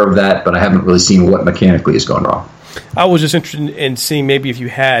I'm aware of that, but I haven't really seen what mechanically is going wrong. I was just interested in seeing maybe if you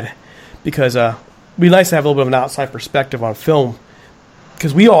had, because it'd be nice to have a little bit of an outside perspective on film.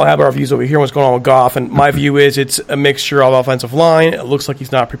 Because we all have our views over here what's going on with Goff, and my view is it's a mixture of offensive line. It looks like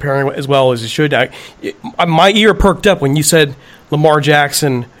he's not preparing as well as he should. My ear perked up when you said Lamar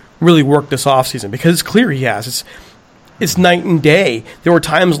Jackson really worked this offseason, because it's clear he has. It's night and day. There were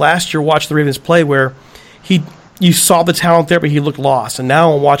times last year watching the Ravens play where you saw the talent there, but he looked lost. And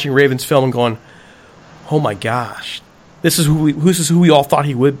now I'm watching Ravens film and going, oh my gosh, this is who we all thought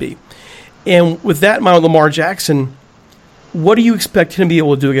he would be. And with that in mind, Lamar Jackson, what do you expect him to be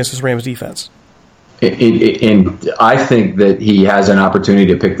able to do against this Rams defense? And I think that he has an opportunity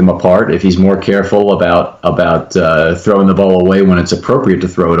to pick them apart if he's more careful about throwing the ball away when it's appropriate to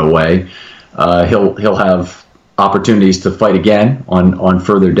throw it away. He'll have opportunities to fight again on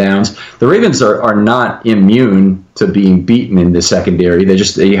further downs. The Ravens are not immune to being beaten in the secondary.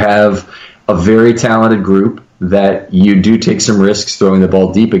 They have a very talented group that you do take some risks throwing the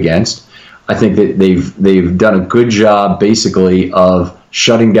ball deep against. I think that they've done a good job, basically, of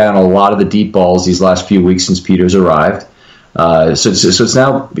shutting down a lot of the deep balls these last few weeks since Peters arrived. So it's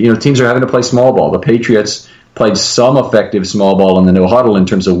now, teams are having to play small ball. The Patriots played some effective small ball in the no huddle in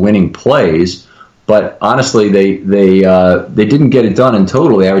terms of winning plays, but honestly, they didn't get it done in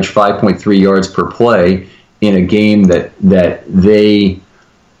total. They averaged 5.3 yards per play in a game that they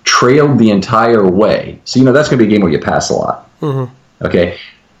trailed the entire way. So that's going to be a game where you pass a lot. Mm-hmm. Okay.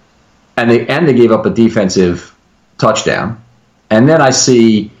 And they gave up a defensive touchdown. And then I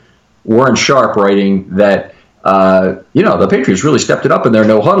see Warren Sharp writing that, the Patriots really stepped it up in their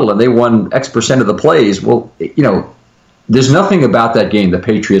no huddle and they won X percent of the plays. Well, there's nothing about that game the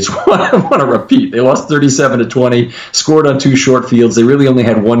Patriots want to repeat. They lost 37-20, scored on 2 short fields. They really only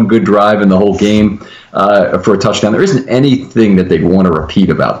had 1 good drive in the whole game for a touchdown. There isn't anything that they'd want to repeat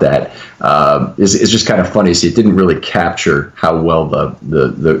about that. It's just kind of funny. See, it didn't really capture how well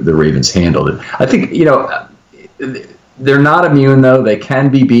the Ravens handled it. I think, they're not immune, though. They can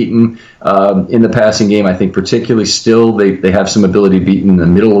be beaten in the passing game. I think particularly still they have some ability to beat in the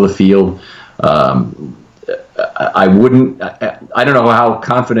middle of the field. I don't know how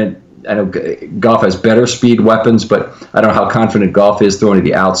confident. I know Goff has better speed weapons, but I don't know how confident Goff is throwing to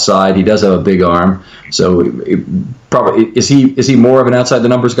the outside. He does have a big arm, so probably is he more of an outside the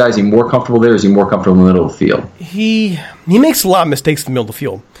numbers guy? Is he more comfortable there? Is he more comfortable in the middle of the field? He makes a lot of mistakes in the middle of the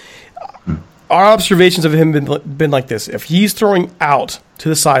field. Our observations of him been like this: if he's throwing out to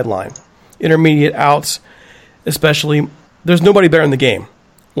the sideline, intermediate outs, especially, there's nobody better in the game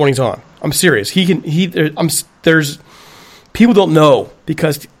when he's on. I'm serious. There's people don't know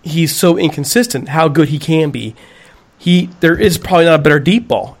because he's so inconsistent how good he can be. There is probably not a better deep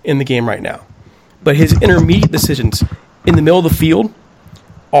ball in the game right now, but his intermediate decisions, in the middle of the field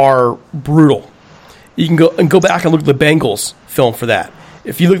are brutal. You can go back and look at the Bengals film for that.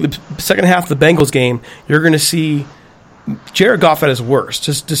 If you look at the second half of the Bengals game, you're going to see Jared Goff at his worst.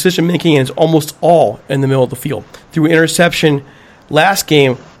 His decision-making is almost all in the middle of the field. Through an interception last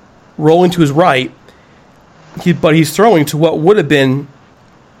game, rolling to his right, but he's throwing to what would have been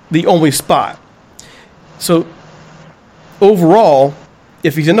the only spot. So, overall,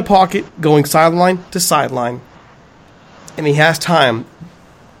 if he's in the pocket, going sideline to sideline, and he has time,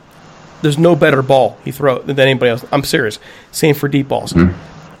 there's no better ball he throws than anybody else. I'm serious. Same for deep balls.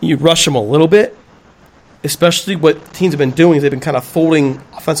 You rush him a little bit, especially what teams have been doing is they've been kind of folding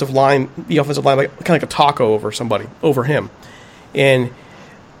the offensive line like, kind of like a taco over him. And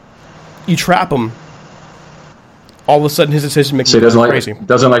you trap him, all of a sudden his decision making is crazy.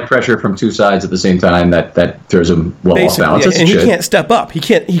 Doesn't like pressure from two sides at the same time. That throws him off balance. Yeah, and he can't step up. He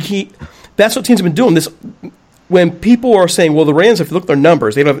can't. That's what teams have been doing. This when people are saying, "Well, the Rams, if you look at their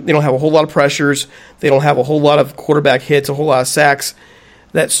numbers, they don't have a whole lot of pressures. They don't have a whole lot of quarterback hits, a whole lot of sacks."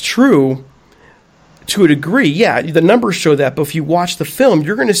 That's true to a degree. Yeah, the numbers show that. But if you watch the film,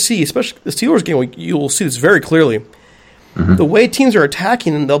 you're going to see, especially the Steelers game, you will see this very clearly. The way teams are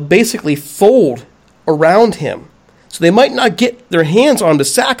attacking him, they'll basically fold around him. So they might not get their hands on him to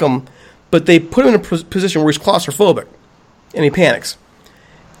sack him, but they put him in a position where he's claustrophobic and he panics.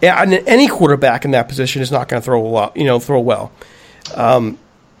 Yeah, and any quarterback in that position is not going to throw well, with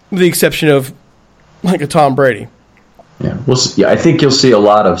the exception of like a Tom Brady. Yeah, I think you'll see a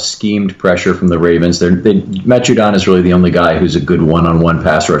lot of schemed pressure from the Ravens. Matt Judon is really the only guy who's a good one-on-one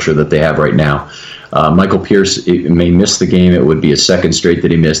pass rusher that they have right now. Michael Pierce may miss the game. It would be a second straight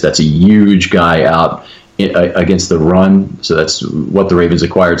that he missed. That's a huge guy out against the run, so that's what the Ravens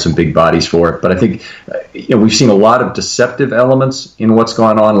acquired some big bodies for. But I think we've seen a lot of deceptive elements in what's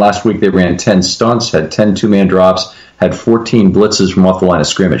gone on. Last week they ran 10 stunts, had 10 two-man drops, had 14 blitzes from off the line of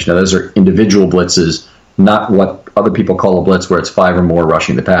scrimmage. Now those are individual blitzes, not what other people call a blitz where it's 5 or more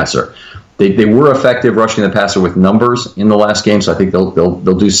rushing the passer. They were effective rushing the passer with numbers in the last game, so I think they'll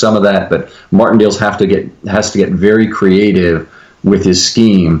do some of that. But Martindale's has to get very creative with his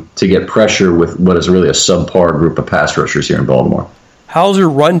scheme to get pressure with what is really a subpar group of pass rushers here in Baltimore. How's your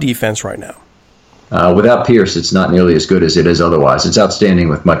run defense right now? Without Pierce, it's not nearly as good as it is otherwise. It's outstanding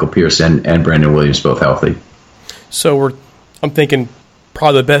with Michael Pierce and Brandon Williams both healthy. So I'm thinking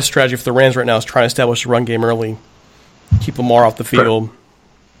probably the best strategy for the Rams right now is trying to establish a run game early, keep Lamar off the field.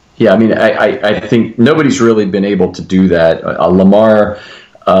 Yeah, I mean, I think nobody's really been able to do that. Lamar,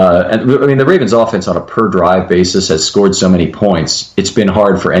 the Ravens' offense on a per-drive basis has scored so many points, it's been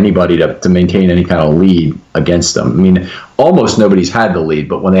hard for anybody to maintain any kind of lead against them. I mean, almost nobody's had the lead,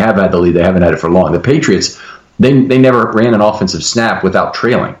 but when they have had the lead, they haven't had it for long. The Patriots, they never ran an offensive snap without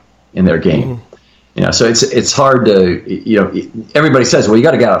trailing in their game. So it's hard to, everybody says, well, you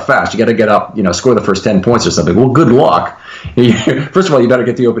got to get out fast. You got to get up, score the first 10 points or something. Well, good luck. First of all, you better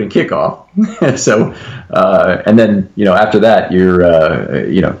get the opening kickoff. So, and then, after that, you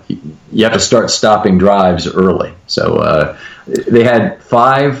have to start stopping drives early. So they had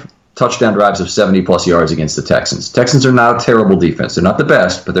 5 touchdown drives of 70-plus yards against the Texans. Texans are not a terrible defense. They're not the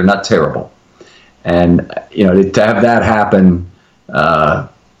best, but they're not terrible. And, to have that happen, I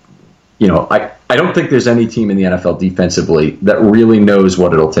don't think there's any team in the NFL defensively that really knows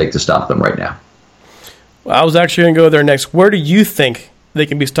what it'll take to stop them right now. Well, I was actually going to go there next. Where do you think they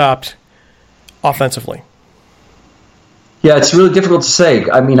can be stopped offensively? Yeah, it's really difficult to say.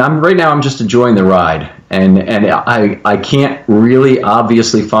 I mean, I'm just enjoying the ride, and I can't really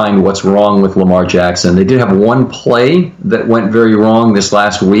obviously find what's wrong with Lamar Jackson. They did have one play that went very wrong this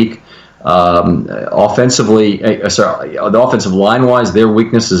last week. Offensively, the offensive line-wise, their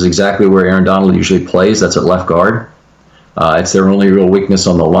weakness is exactly where Aaron Donald usually plays. That's at left guard. It's their only real weakness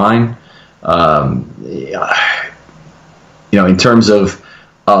on the line. In terms of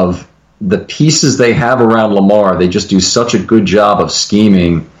the pieces they have around Lamar, they just do such a good job of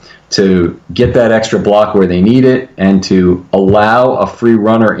scheming to get that extra block where they need it and to allow a free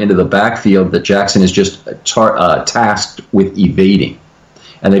runner into the backfield that Jackson is just tasked with evading.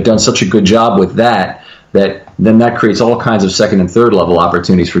 And they've done such a good job with that then that creates all kinds of second and third level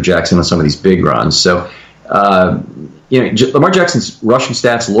opportunities for Jackson on some of these big runs. So, Lamar Jackson's rushing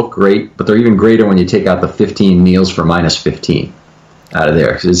stats look great, but they're even greater when you take out the 15 kneels for minus 15 out of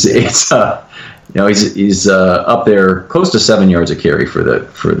there. He's up there close to 7 yards a carry for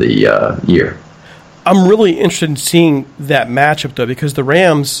the year. I'm really interested in seeing that matchup though, because the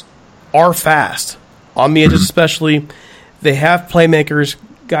Rams are fast on the edges, especially. They have playmakers,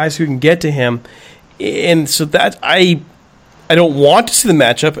 guys who can get to him, and so that I don't want to see the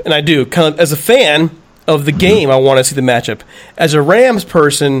matchup, and I do. Kind of as a fan, of the game, I want to see the matchup. As a Rams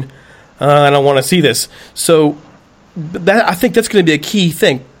person, I don't want to see this. So I think that's going to be a key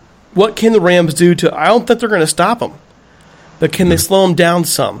thing. What can the Rams do I don't think they're going to stop them, but can they slow them down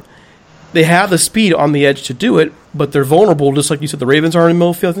some? They have the speed on the edge to do it, but they're vulnerable, just like you said the Ravens are in the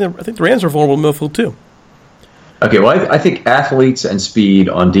middle field. I think the Rams are vulnerable in the middle field too. Okay, well, I think athletes and speed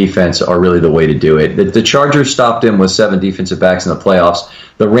on defense are really the way to do it. The Chargers stopped him with 7 defensive backs in the playoffs.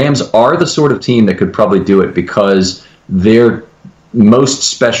 The Rams are the sort of team that could probably do it because their most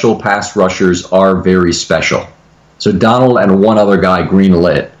special pass rushers are very special. So Donald and one other guy,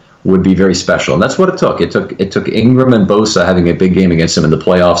 green-lit, would be very special. And that's what it took. It took Ingram and Bosa having a big game against him in the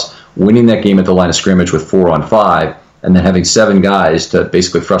playoffs, winning that game at the line of scrimmage with 4-on-5, and then having 7 guys to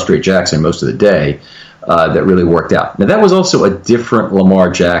basically frustrate Jackson most of the day. That really worked out. Now, that was also a different Lamar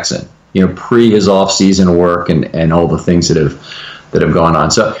Jackson, pre his off-season work and all the things that have gone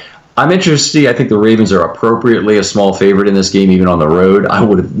on. So I'm interested to see. I think the Ravens are appropriately a small favorite in this game, even on the road. I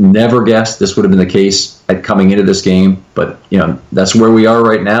would have never guessed this would have been the case at coming into this game, but that's where we are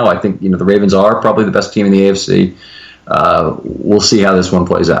right now. I think the Ravens are probably the best team in the AFC. We'll see how this one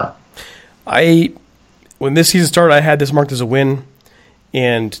plays out. When this season started, I had this marked as a win,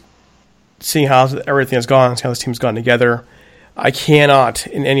 and seeing how everything has gone, how this team's gone together, I cannot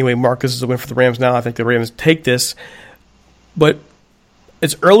in any way mark this as a win for the Rams now. I think the Rams take this, but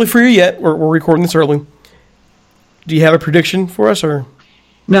it's early for you yet. We're recording this early. Do you have a prediction for us, or?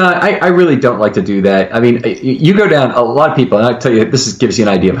 No, I really don't like to do that. I mean, you go down, a lot of people, and I tell you, this gives you an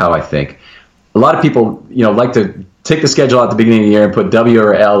idea of how I think. A lot of people, like to take the schedule out at the beginning of the year and put W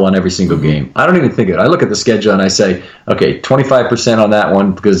or L on every single game. I don't even think of it. I look at the schedule and I say, okay, 25% on that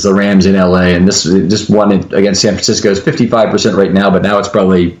one because the Rams in LA, and this one against San Francisco is 55% right now, but now it's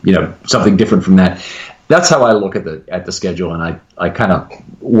probably something different from that. That's how I look at the schedule, and I kind of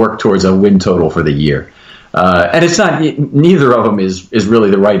work towards a win total for the year. And it's not, neither of them is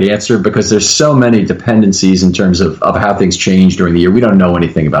really the right answer because there's so many dependencies in terms of how things change during the year. We don't know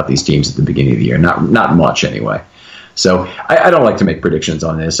anything about these teams at the beginning of the year, not much anyway. So I don't like to make predictions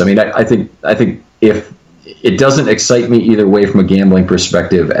on this. I mean, I think if it doesn't excite me either way from a gambling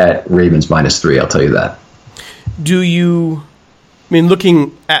perspective at Ravens -3, I'll tell you that.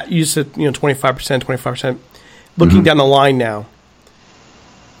 Looking at, you said 25%, looking down the line now,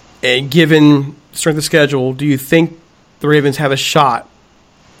 and given strength of schedule, do you think the Ravens have a shot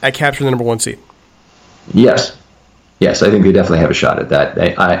at capturing the number 1 seed? Yes, I think they definitely have a shot at that.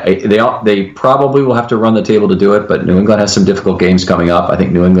 They probably will have to run the table to do it, but New England has some difficult games coming up. I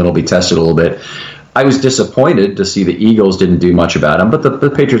think New England will be tested a little bit. I was disappointed to see the Eagles didn't do much about them, but the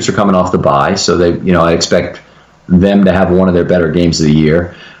Patriots are coming off the bye, so I expect them to have one of their better games of the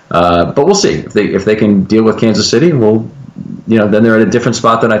year. But we'll see if they can deal with Kansas City. Well, then they're at a different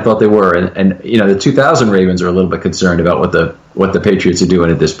spot than I thought they were, and the 2000 Ravens are a little bit concerned about what the Patriots are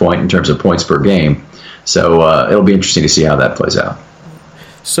doing at this point in terms of points per game. So it'll be interesting to see how that plays out.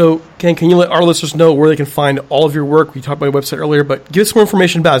 So, Ken, can you let our listeners know where they can find all of your work? We talked about your website earlier, but give us more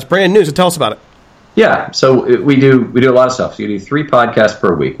information about it. It's brand new, so tell us about it. Yeah, so we do a lot of stuff. So you do 3 podcasts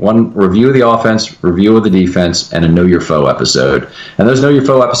per week. One review of the offense, review of the defense, and a Know Your Foe episode. And those Know Your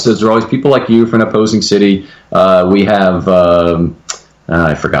Foe episodes are always people like you from an opposing city. We have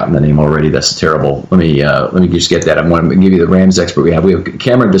I've forgotten the name already. That's terrible. Let me just get that. I'm going to give you the Rams expert we have. We have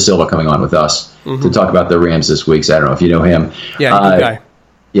Cameron DeSilva coming on with us to talk about the Rams this week. So I don't know if you know him. Yeah, good guy.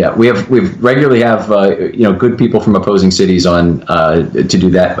 Yeah, we regularly have good people from opposing cities on to do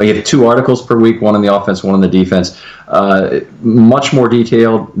that. We have 2 articles per week, one on the offense, one on the defense. Much more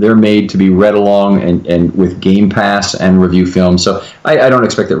detailed. They're made to be read along and with Game Pass and review film. So I don't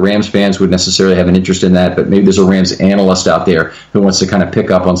expect that Rams fans would necessarily have an interest in that, but maybe there's a Rams analyst out there who wants to kind of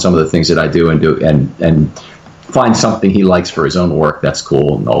pick up on some of the things that I do and find something he likes for his own work. That's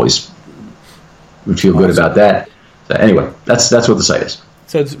cool, and always would feel good about that. So anyway, that's what the site is.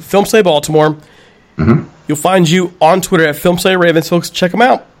 So it's Film Say Baltimore. Mm-hmm. You'll find you on Twitter at Film Say Ravens. Folks, check them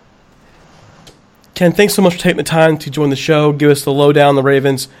out. Ken, thanks so much for taking the time to join the show, give us the lowdown on the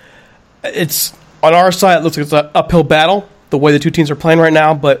Ravens. It's on our side, it looks like it's an uphill battle, the way the 2 teams are playing right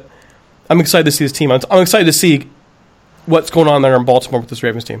now, but I'm excited to see this team. I'm excited to see what's going on there in Baltimore with this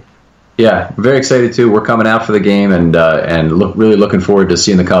Ravens team. Yeah, very excited too. We're coming out for the game and really looking forward to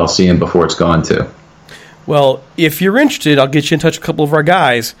seeing the Coliseum before it's gone too. Well, if you're interested, I'll get you in touch with a couple of our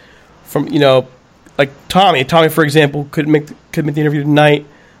guys from, like Tommy. Tommy, for example, could make the interview tonight,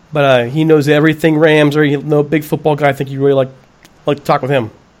 but he knows everything Rams, or he's a big football guy. I think you really like to talk with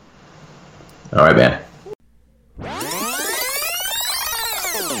him. All right, man.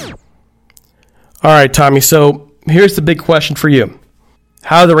 All right, Tommy. So here's the big question for you: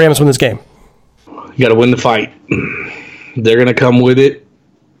 how do the Rams win this game? You got to win the fight. They're going to come with it.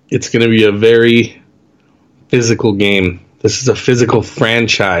 It's going to be a very physical game. This is a physical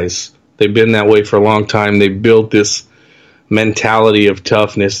franchise. They've been that way for a long time. They built this mentality of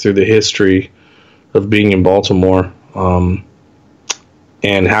toughness through the history of being in Baltimore. And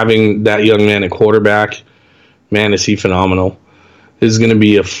having that young man at quarterback, man, is he phenomenal. This is going to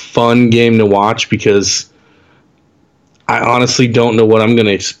be a fun game to watch because I honestly don't know what I'm going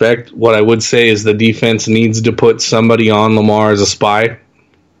to expect. What I would say is the defense needs to put somebody on Lamar as a spy.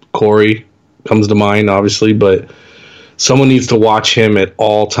 Corey comes to mind, obviously, but someone needs to watch him at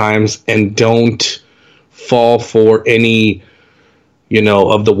all times and don't fall for any,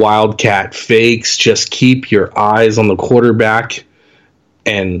 of the Wildcat fakes. Just keep your eyes on the quarterback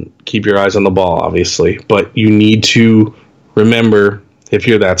and keep your eyes on the ball, obviously. But you need to remember, if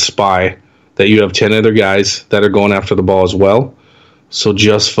you're that spy, that you have 10 other guys that are going after the ball as well. So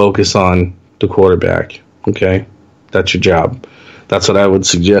just focus on the quarterback, okay? That's your job. That's what I would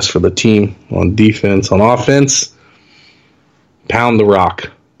suggest for the team on defense. On offense, pound the rock.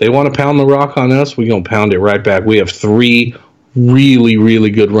 They want to pound the rock on us, we're going to pound it right back. We have 3 really, really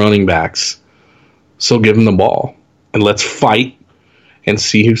good running backs. So give them the ball. And let's fight and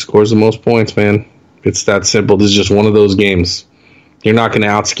see who scores the most points, man. It's that simple. This is just one of those games. You're not going to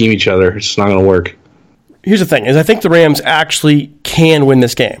out-scheme each other. It's just not going to work. Here's the thing, is I think the Rams actually can win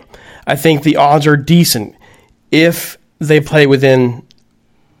this game. I think the odds are decent if they play within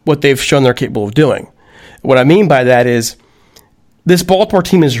what they've shown they're capable of doing. What I mean by that is this Baltimore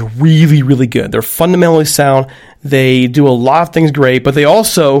team is really, really good. They're fundamentally sound. They do a lot of things great, but they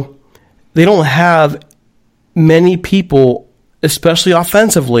don't have many people, especially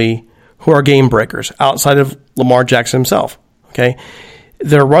offensively, who are game breakers outside of Lamar Jackson himself. Okay,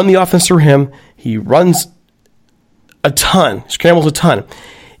 they're run the offense through him. He runs a ton, scrambles a ton,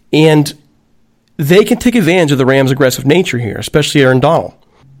 and they can take advantage of the Rams' aggressive nature here, especially Aaron Donald.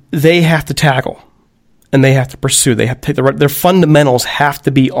 They have to tackle, and they have to pursue. They have to take their fundamentals have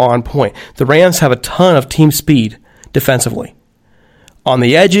to be on point. The Rams have a ton of team speed defensively, on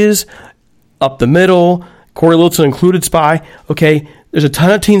the edges, up the middle. Corey Littleton included spy. Okay, there's a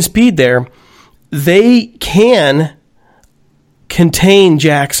ton of team speed there. They can contain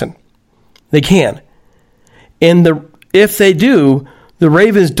Jackson. They can. And if they do, the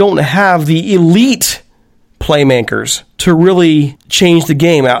Ravens don't have the elite playmakers to really change the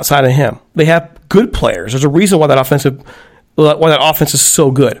game outside of him. They have good players. There's a reason why that offense is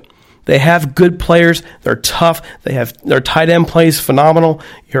so good. They have good players. They're tough. Their tight end plays phenomenal.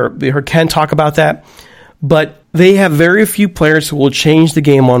 You heard Ken talk about that. But they have very few players who will change the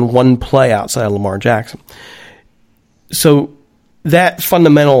game on one play outside of Lamar Jackson. So that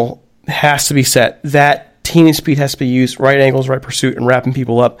fundamental has to be set. That team speed has to be used, right angles, right pursuit, and wrapping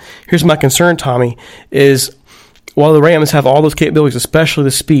people up. Here's my concern, Tommy, is while the Rams have all those capabilities, especially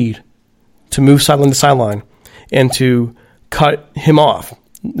the speed, to move sideline to sideline and to cut him off,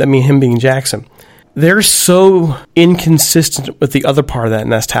 I mean him being Jackson, they're so inconsistent with the other part of that,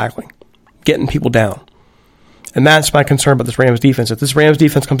 and that's tackling, getting people down. And that's my concern about this Rams defense. If this Rams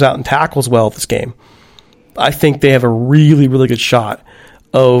defense comes out and tackles well this game, I think they have a really, really good shot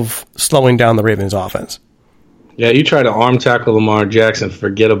of slowing down the Ravens offense. Yeah, you try to arm tackle Lamar Jackson,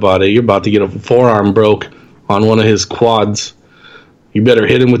 forget about it. You're about to get a forearm broke on one of his quads. You better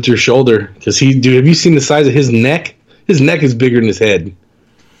hit him with your shoulder. Because dude, have you seen the size of his neck? His neck is bigger than his head.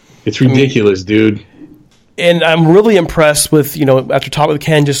 It's ridiculous, dude. And I'm really impressed with, after talking with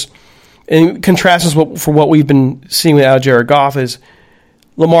Ken, just in contrast for what we've been seeing with Jared Goff is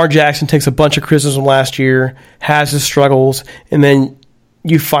Lamar Jackson takes a bunch of criticism last year, has his struggles, and then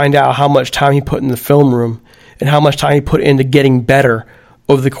you find out how much time he put in the film room and how much time he put into getting better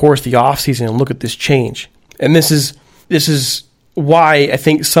over the course of the offseason, and look at this change. And this is why I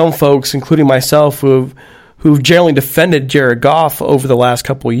think some folks, including myself, who've generally defended Jared Goff over the last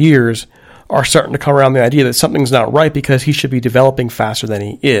couple of years, are starting to come around the idea that something's not right because he should be developing faster than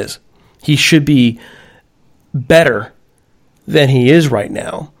he is. He should be better than he is right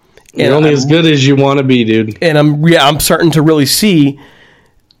now. You're only as good as you want to be, dude. And I'm starting to really see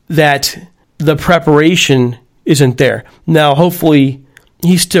that the preparation isn't there. Now, hopefully,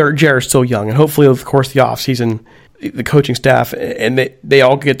 Jared's still young, and hopefully, of course, the offseason, the coaching staff, and they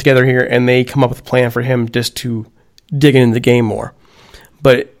all get together here and they come up with a plan for him just to dig into the game more.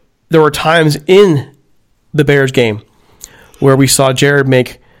 But there were times in the Bears game where we saw Jared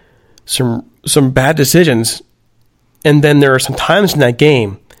make some bad decisions, and then there are some times in that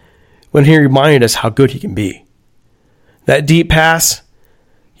game when he reminded us how good he can be. That deep pass,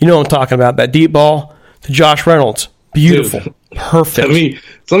 you know what I'm talking about, that deep ball to Josh Reynolds, beautiful. Dude, Perfect.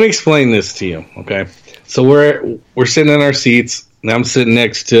 Let me explain this to you, okay? So we're sitting in our seats, and I'm sitting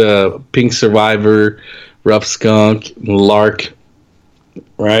next to Pink Survivor, Rough Skunk, Lark,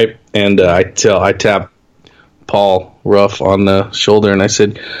 right? And I tap Paul Ruff on the shoulder, and I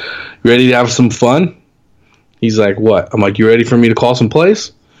said, "You ready to have some fun?" He's like, "What?" I'm like, "You ready for me to call some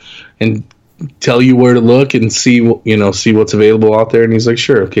plays and tell you where to look and see what's available out there?" And he's like,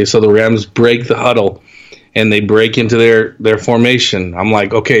 "Sure." Okay, so the Rams break the huddle, and they break into their formation. I'm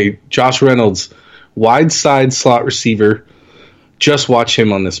like, "Okay, Josh Reynolds, wide side slot receiver, just watch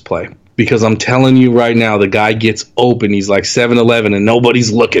him on this play." Because I'm telling you right now, the guy gets open. He's like 7'11", and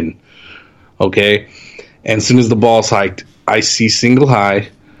nobody's looking. Okay? And as soon as the ball's hiked, I see single high,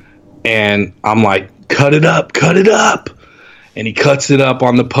 and I'm like, cut it up. And he cuts it up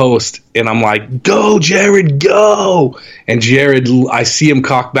on the post, and I'm like, go, Jared, go. And Jared, I see him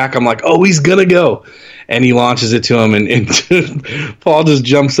cock back. I'm like, oh, he's going to go. And he launches it to him, and Paul just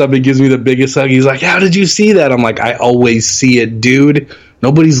jumps up and gives me the biggest hug. He's like, how did you see that? I'm like, I always see it, dude.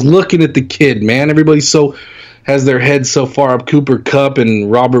 Nobody's looking at the kid, man. Everybody has their heads so far up Cooper Kupp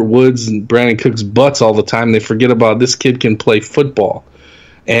and Robert Woods and Brandon Cook's butts all the time, they forget about this kid can play football.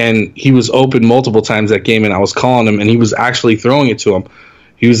 And he was open multiple times that game, and I was calling him, and he was actually throwing it to him.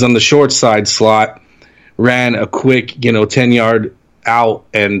 He was on the short side slot, ran a quick, 10-yard out,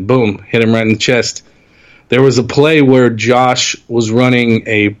 and boom, hit him right in the chest. There was a play where Josh was running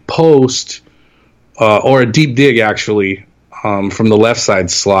a post, or a deep dig, actually, from the left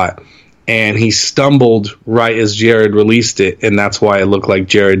side slot, and he stumbled right as Jared released it, and that's why it looked like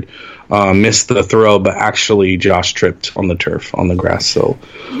Jared missed the throw, but actually Josh tripped on the turf, on the grass. So,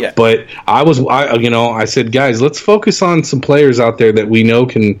 yeah. But I said, guys, let's focus on some players out there that we know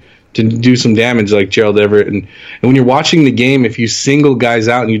can do some damage, like Gerald Everett. And when you're watching the game, if you single guys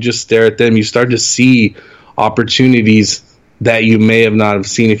out and you just stare at them, you start to see opportunities that you may have not have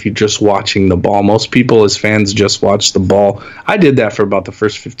seen if you're just watching the ball. Most people as fans just watch the ball. I did that for about the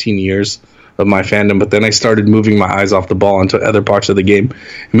first 15 years of my fandom, but then I started moving my eyes off the ball into other parts of the game.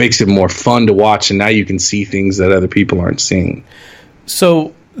 It makes it more fun to watch, and now you can see things that other people aren't seeing.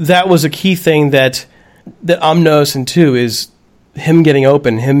 So that was a key thing that I'm noticing too, is him getting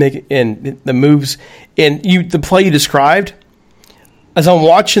open, him making and the moves, and the play you described. As I'm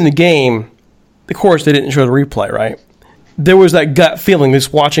watching the game, of course they didn't show the replay, right? There was that gut feeling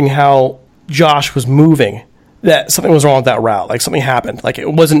just watching how Josh was moving, that something was wrong with that route. Like something happened. Like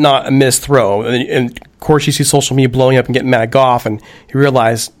it wasn't not a missed throw. And of course you see social media blowing up and getting mad at Goff, and you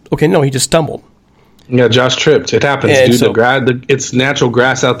realize, okay, no, he just stumbled. Yeah, Josh tripped. It happens, and dude. So, it's natural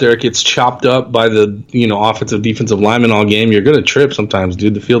grass out there. It gets chopped up by the offensive, defensive lineman all game. You're going to trip sometimes,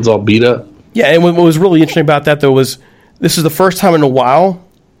 dude. The field's all beat up. Yeah, and what was really interesting about that, though, was this is the first time in a while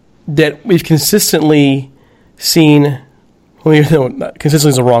that we've consistently seen... consistently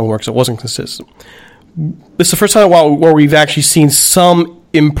is the wrong word because it wasn't consistent. This is the first time in a while where we've actually seen some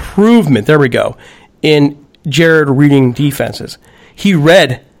improvement, there we go, in Jared reading defenses. He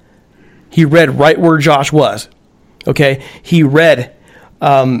read right where Josh was. Okay? He read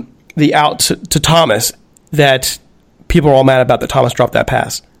the out to Thomas that people are all mad about that Thomas dropped that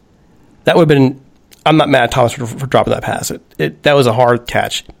pass. That would have been... I'm not mad at Thomas for dropping that pass. That was a hard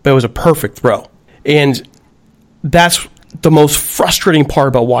catch, but it was a perfect throw. And that's the most frustrating part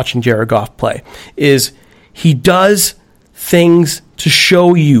about watching Jared Goff play, is he does things to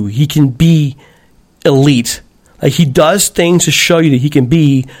show you he can be elite. Like he does things to show you that he can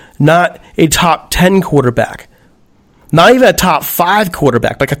be not a top 10 quarterback, not even a top 5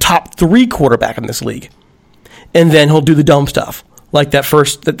 quarterback, like a top 3 quarterback in this league. And then he'll do the dumb stuff, like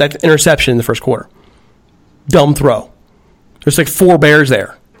that interception in the first quarter. Dumb throw. There's like 4 Bears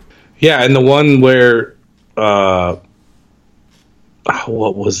there. Yeah, and the one where...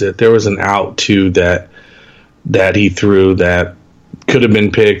 what was it? There was an out too that he threw that could have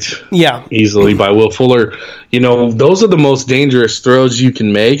been picked easily by Will Fuller. Those are the most dangerous throws you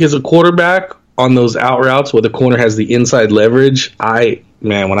can make as a quarterback on those out routes where the corner has the inside leverage.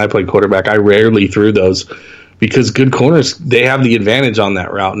 When I played quarterback, I rarely threw those because good corners, they have the advantage on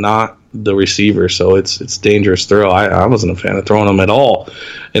that route, not the receiver. So it's dangerous throw. I wasn't a fan of throwing them at all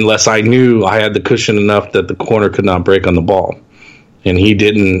unless I knew I had the cushion enough that the corner could not break on the ball. And he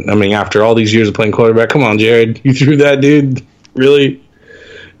didn't. I mean, after all these years of playing quarterback, come on, Jared. You threw that, dude? Really?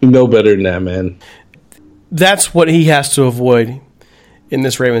 You know better than that, man. That's what he has to avoid in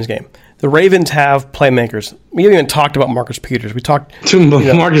this Ravens game. The Ravens have playmakers. We haven't even talked about Marcus Peters. We talked...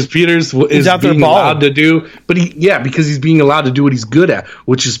 Marcus Peters is being allowed to do... because he's being allowed to do what he's good at,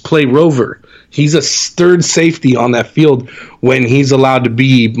 which is play rover. He's a third safety on that field when he's allowed to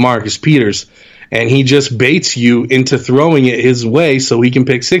be Marcus Peters. and he just baits you into throwing it his way so he can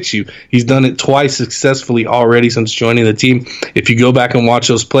pick six you. He's done it twice successfully already since joining the team. If you go back and watch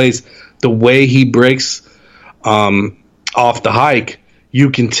those plays, the way he breaks off the hike,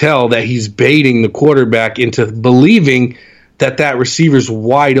 you can tell that he's baiting the quarterback into believing that receiver's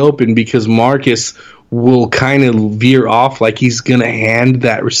wide open because Marcus will kind of veer off like he's going to hand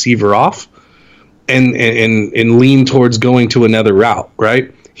that receiver off and lean towards going to another route,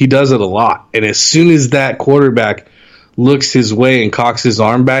 right? He does it a lot. And as soon as that quarterback looks his way and cocks his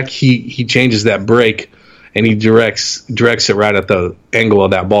arm back, he changes that break and he directs it right at the angle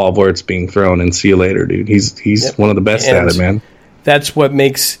of that ball of where it's being thrown, and see you later, dude. He's one of the best at it, man. That's what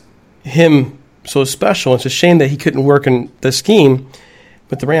makes him so special. It's a shame that he couldn't work in the scheme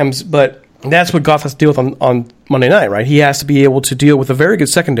with the Rams, but that's what Goff has to deal with on Monday night, right? He has to be able to deal with a very good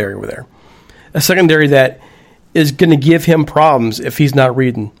secondary over there, a secondary that is going to give him problems if he's not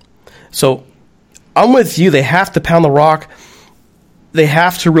reading. So I'm with you. They have to pound the rock. They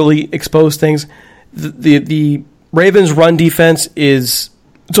have to really expose things. The Ravens' run defense it's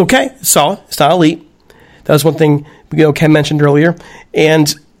okay. It's solid. It's not elite. That was one thing Ken mentioned earlier.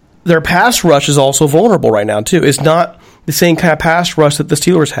 And their pass rush is also vulnerable right now, too. It's not the same kind of pass rush that the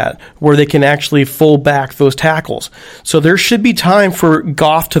Steelers had, where they can actually full back those tackles. So there should be time for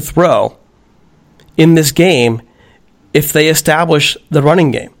Goff to throw in this game if they establish the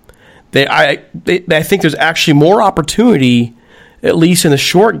running game. I think there's actually more opportunity, at least in the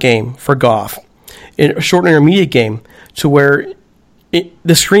short game, for Goff, in a short intermediate game, to where the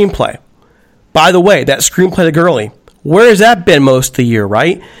screenplay. By the way, that screenplay to Gurley, where has that been most of the year,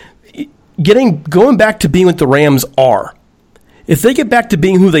 right? Going back to being what the Rams are. If they get back to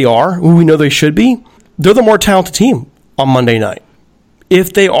being who they are, who we know they should be, they're the more talented team on Monday night.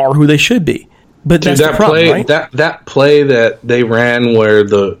 If they are who they should be. But that's the problem, right? That play that they ran where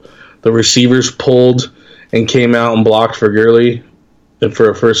the receivers pulled and came out and blocked for Gurley for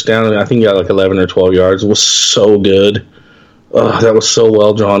a first down, and I think he got like 11 or 12 yards, was so good. That was so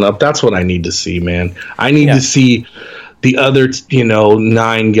well drawn up. That's what I need to see, man. I need to see the other,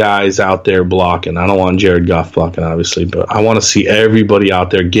 9 guys out there blocking. I don't want Jared Goff blocking, obviously, but I want to see everybody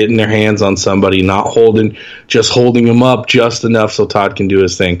out there getting their hands on somebody, not holding them up just enough so Todd can do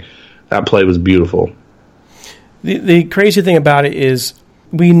his thing. That play was beautiful. The crazy thing about it is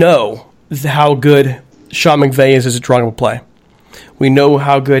we know how good Sean McVay is as a drawing up play. We know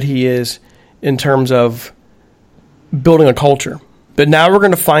how good he is in terms of building a culture. But now we're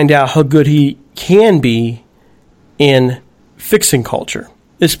going to find out how good he can be in fixing culture.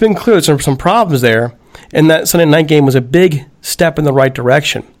 It's been clear there's some problems there, and that Sunday night game was a big step in the right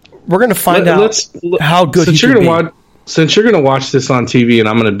direction. We're going to find out how good he can be. Since you're going to watch this on TV and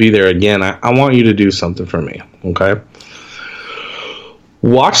I'm going to be there again, I want you to do something for me, okay?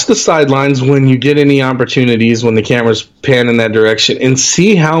 Watch the sidelines when you get any opportunities, when the camera's pan in that direction, and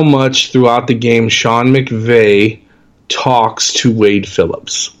see how much throughout the game Sean McVay talks to Wade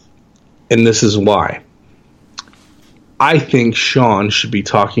Phillips. And this is why. I think Sean should be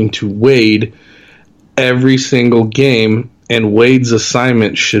talking to Wade every single game, and Wade's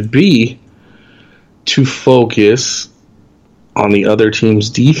assignment should be to focus on the other team's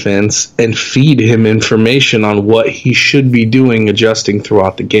defense and feed him information on what he should be doing, adjusting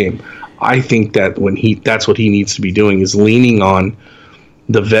throughout the game. I think that that's what he needs to be doing, is leaning on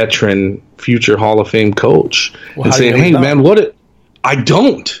the veteran future Hall of Fame coach and saying, hey, man, I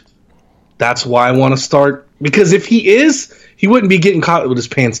don't. That's why I want to start. Because if he is, he wouldn't be getting caught with his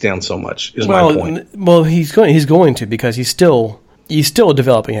pants down so much, is my point. Well, he's going to, because he's still a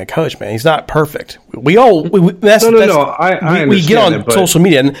developing head coach, man. He's not perfect. We get on social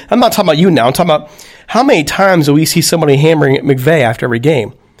media, and I'm not talking about you now. I'm talking about how many times do we see somebody hammering at McVay after every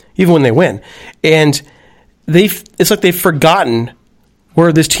game, even when they win. And it's like they've forgotten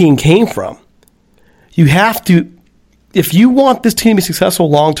where this team came from. You have to, if you want this team to be successful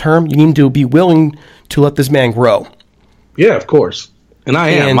long term, you need to be willing to let this man grow. Yeah, of course. And I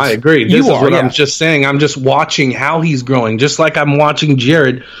am. I agree. This is what I'm just saying. I'm just watching how he's growing, just like I'm watching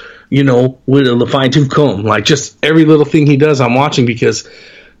Jared, with a fine-tooth comb. Like, just every little thing he does, I'm watching, because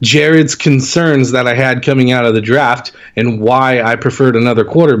Jared's concerns that I had coming out of the draft and why I preferred another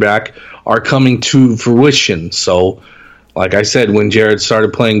quarterback are coming to fruition. So, like I said, when Jared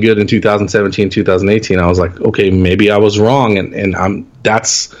started playing good in 2017, 2018, I was like, okay, maybe I was wrong. And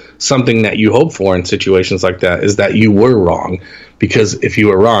that's something that you hope for in situations like that, is that you were wrong. Because if you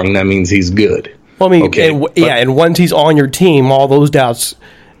were wrong, that means he's good. Well, I mean, and once he's on your team, all those doubts,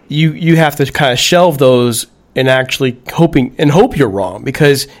 you have to kind of shelve those and actually hope you're wrong,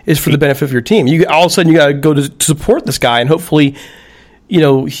 because it's for the benefit of your team. All of a sudden, you got to go to support this guy, and hopefully,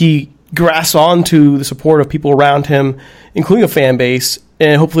 he grasps onto the support of people around him, including a fan base,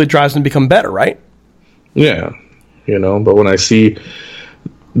 and hopefully it drives him to become better, right? Yeah, but when I see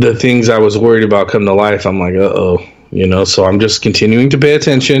the things I was worried about come to life, I'm like, uh-oh, so I'm just continuing to pay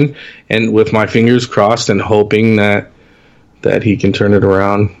attention and with my fingers crossed and hoping that he can turn it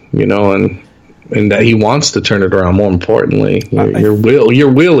around, and that he wants to turn it around. More importantly, your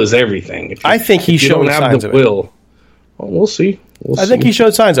will is everything. I think he showed signs of it. Well, we'll see. I think he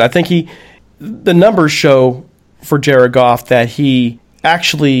showed signs. I think the numbers show for Jared Goff that he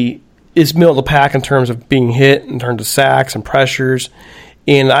actually is middle of the pack in terms of being hit, in terms of sacks and pressures.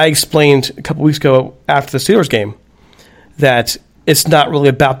 And I explained a couple weeks ago after the Steelers game that it's not really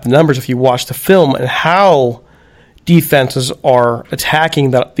about the numbers if you watch the film and how defenses are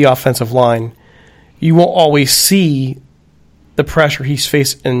attacking the offensive line. You won't always see the pressure he's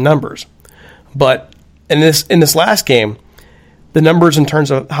faced in numbers. But in this last game, the numbers in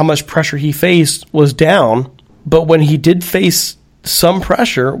terms of how much pressure he faced was down. But when he did face some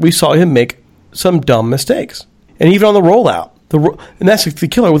pressure, we saw him make some dumb mistakes. And even on the rollout. And that's the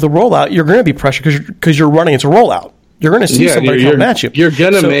killer. With the rollout, you're going to be pressured because you're running. It's a rollout. You're going to see somebody come at you. You're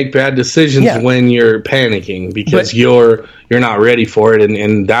going to make bad decisions when you're panicking because you're not ready for it,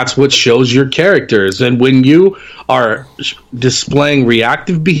 and that's what shows your characters. And when you are displaying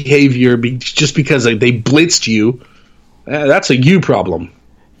reactive behavior just because they blitzed you, that's a you problem.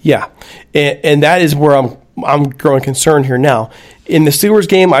 Yeah, and that is where I'm growing concerned here now. In the Steelers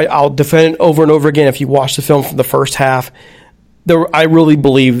game, I'll defend it over and over again. If you watch the film from the first half, I really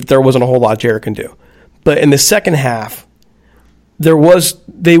believe there wasn't a whole lot Jared can do. But in the second half, they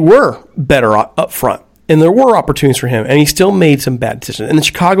were better up front, and there were opportunities for him, and he still made some bad decisions. In the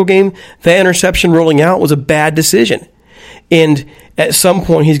Chicago game, that interception rolling out was a bad decision, and at some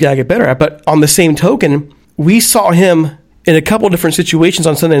point he's got to get better at it. But on the same token, we saw him in a couple of different situations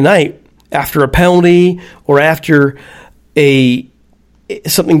on Sunday night after a penalty or after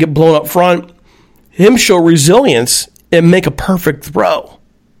something get blown up front, him show resilience and make a perfect throw.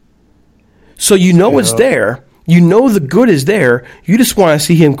 So it's there. You know the good is there. You just want to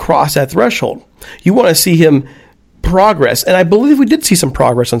see him cross that threshold. You want to see him progress. And I believe we did see some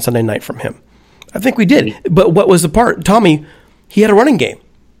progress on Sunday night from him. I think we did. But what was the part? Tommy, he had a running game.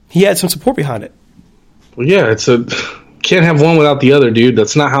 He had some support behind it. Well, yeah, can't have one without the other, dude.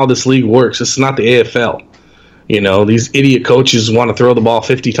 That's not how this league works. It's not the AFL. These idiot coaches want to throw the ball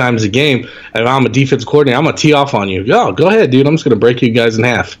 50 times a game. And I'm a defense coordinator. I'm going to tee off on you. Go ahead, dude. I'm just going to break you guys in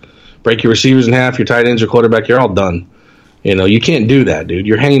half. Break your receivers in half, your tight ends, your quarterback, you're all done. You can't do that, dude.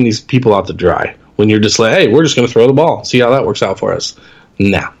 You're hanging these people out to dry when you're just like, hey, we're just going to throw the ball. See how that works out for us.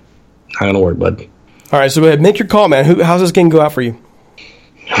 Nah, not going to work, bud. All right, so go ahead. Make your call, man. How's this game go out for you?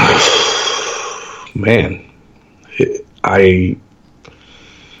 Man, I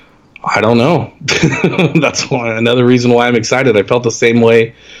don't know. That's another reason why I'm excited. I felt the same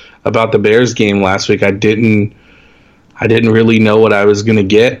way about the Bears game last week. I didn't really know what I was going to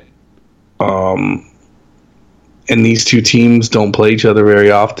get. And these two teams don't play each other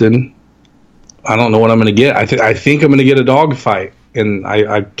very often. I don't know what I'm going to get. I think I'm going to get a dogfight, and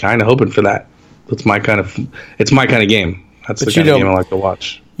I kind of hoping for that. It's my kind of game. That's the kind of game I like to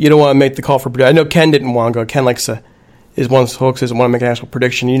watch. You don't want to make the call for. I know Ken didn't want to go. Ken likes to is one of those folks doesn't want to make an actual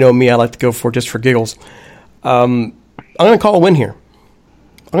prediction. You know me, I like to go for just for giggles. I'm going to call a win here.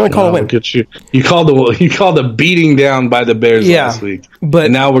 I'm going to call a win. Look at you. You called the beating down by the Bears last week,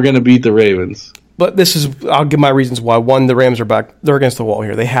 and now we're going to beat the Ravens. But I'll give my reasons why. One, the Rams are back. They're against the wall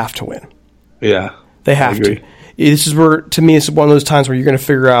here. They have to win. Yeah. They have to. This is where, to me, it's one of those times where you're going to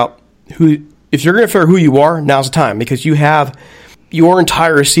figure out if you're going to figure out who you are, now's the time, because you have your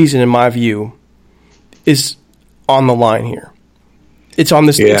entire season, in my view, is on the line here. It's on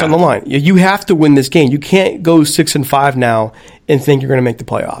It's on the line. You have to win this game. You can't go 6-5 now and think you're going to make the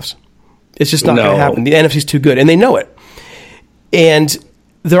playoffs. It's just not going to happen. The NFC's too good, and they know it. And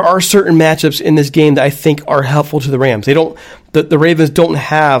there are certain matchups in this game that I think are helpful to the Rams. The Ravens don't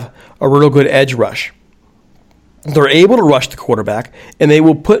have a real good edge rush. They're able to rush the quarterback, and they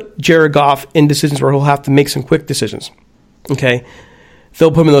will put Jared Goff in decisions where he'll have to make some quick decisions. Okay?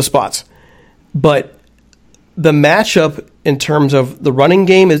 They'll put him in those spots. But the matchup in terms of the running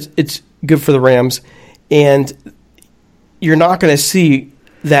game it's good for the Rams, and you're not going to see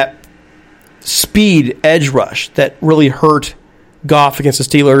that speed edge rush that really hurt Goff against the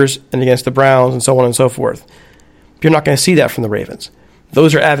Steelers and against the Browns and so on and so forth. You're not going to see that from the Ravens.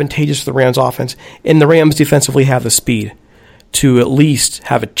 Those are advantageous for the Rams offense, and the Rams defensively have the speed to at least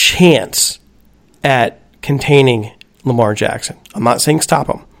have a chance at containing Lamar Jackson. I'm not saying stop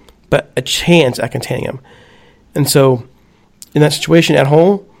him, but a chance at containing him. And so in that situation at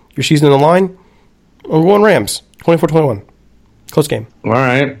home, your season on the line, I'm going Rams, 24-21. Close game. All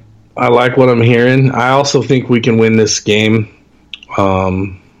right. I like what I'm hearing. I also think we can win this game.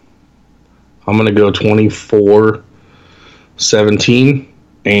 I'm going to go 24-17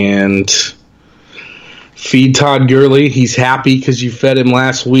 and feed Todd Gurley. He's happy because you fed him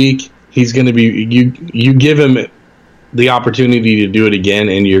last week. He's going to be you give him the opportunity to do it again,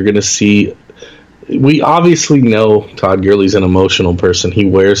 and you're going to see. We obviously know Todd Gurley's an emotional person. He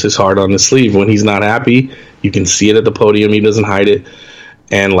wears his heart on his sleeve. When he's not happy, you can see it at the podium. He doesn't hide it.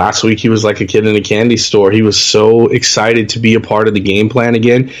 And last week he was like a kid in a candy store. He was so excited to be a part of the game plan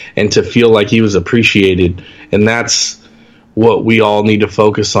again and to feel like he was appreciated. And that's what we all need to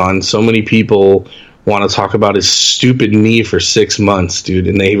focus on. So many people want to talk about his stupid knee for 6 months, dude,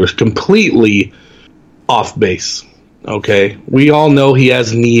 and they were completely off base. Okay? We all know he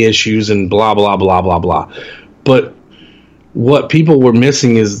has knee issues and blah, blah, blah, blah, blah. But what people were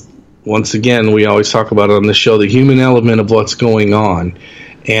missing is, once again, we always talk about it on the show, the human element of what's going on.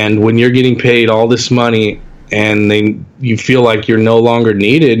 And when you're getting paid all this money and you feel like you're no longer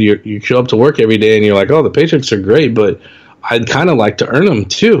needed, you show up to work every day and you're like, oh, the paychecks are great, but I'd kind of like to earn them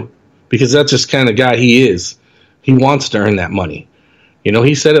too, because that's just kind of guy he is. He wants to earn that money. You know,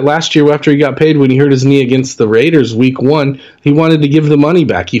 he said it last year after he got paid when he hurt his knee against the Raiders week 1. He wanted to give the money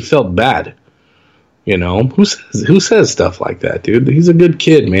back. He felt bad. You know, who says stuff like that, dude? He's a good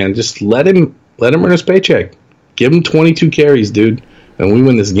kid, man. Just let him earn his paycheck. Give him 22 carries, dude, and we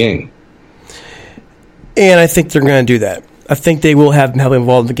win this game. And I think they're going to do that. I think they will have him help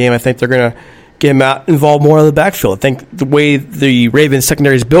involved in the game. I think they're going to get him out involved more in the backfield. I think the way the Ravens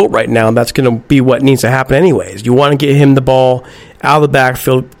secondary is built right now, that's going to be what needs to happen anyways. You want to get him the ball out of the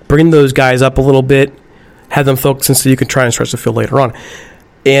backfield, bring those guys up a little bit, have them focus so you can try and stretch the field later on.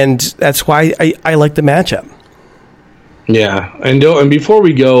 And that's why I like the matchup. Yeah, and before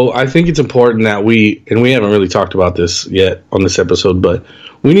we go, I think it's important that we haven't really talked about this yet on this episode, but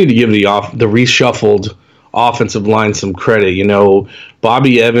we need to give the reshuffled offensive line some credit. You know,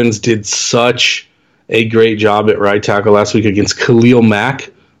 Bobby Evans did such a great job at right tackle last week against Khalil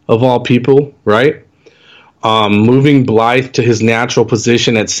Mack, of all people, right? Moving Blythe to his natural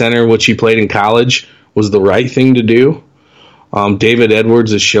position at center, which he played in college, was the right thing to do. David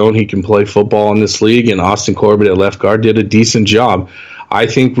Edwards has shown he can play football in this league, and Austin Corbett at left guard did a decent job. I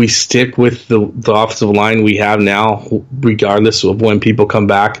think we stick with the offensive line we have now, regardless of when people come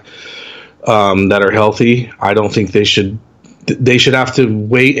back that are healthy. I don't think they should have to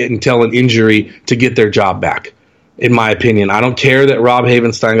wait until an injury to get their job back, in my opinion. I don't care that Rob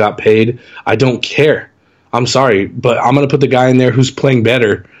Havenstein got paid. I don't care. I'm sorry, but I'm going to put the guy in there who's playing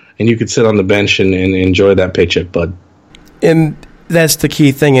better, and you could sit on the bench and enjoy that paycheck, bud. And that's the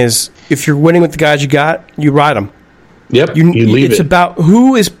key thing is, if you're winning with the guys you got, you ride them. Yep, you leave it's it. about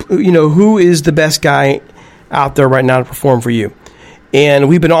who is the best guy out there right now to perform for you. And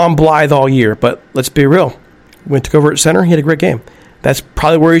we've been on Blythe all year, but let's be real. When he took over at center, he had a great game. That's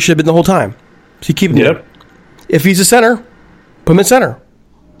probably where he should have been the whole time. So you keep him there. If he's a center, put him at center.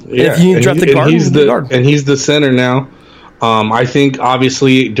 Yeah, if you drop the guard, he's the center now. I think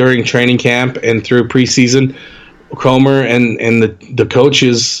obviously during training camp and through preseason, Cromer and the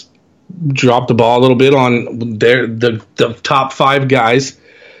coaches dropped the ball a little bit on the top 5 guys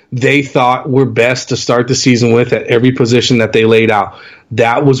they thought were best to start the season with at every position that they laid out.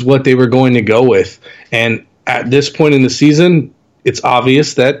 That was what they were going to go with. And at this point in the season, it's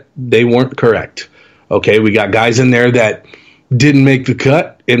obvious that they weren't correct. Okay, we got guys in there that didn't make the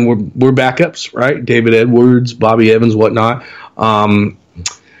cut, and we're backups, right? David Edwards, Bobby Evans, whatnot.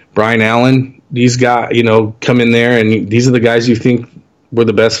 Brian Allen, these guys, come in there, and these are the guys you think were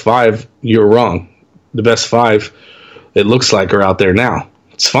the best 5. You're wrong. The best 5, it looks like, are out there now.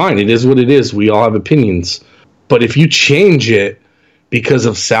 It's fine. It is what it is. We all have opinions. But if you change it because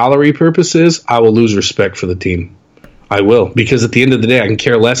of salary purposes, I will lose respect for the team. I will. Because at the end of the day, I can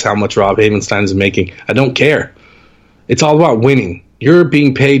care less how much Rob Havenstein is making. I don't care. It's all about winning. You're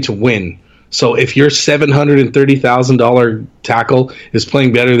being paid to win. So if your $730,000 tackle is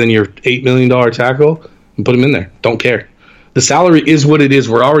playing better than your $8 million tackle, put him in there. Don't care. The salary is what it is.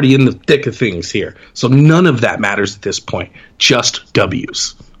 We're already in the thick of things here. So none of that matters at this point. Just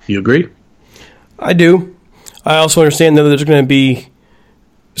W's. You agree? I do. I also understand that there's going to be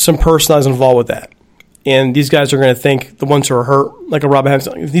some personalities involved with that. And these guys are going to think, the ones who are hurt, like a Rob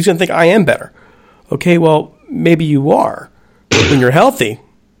Havenstein, he's going to think, I am better. Okay, well, maybe you are when you're healthy.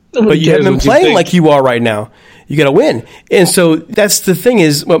 But you haven't been playing like you are right now. You got to win. And so that's the thing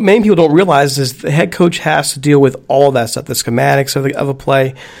is, what many people don't realize is the head coach has to deal with all of that stuff, the schematics of a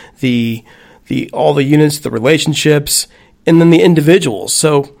play, all the units, the relationships, and then the individuals.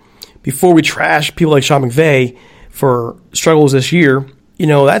 So before we trash people like Sean McVay for struggles this year,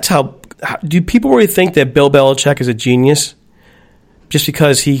 that's how do people really think that Bill Belichick is a genius just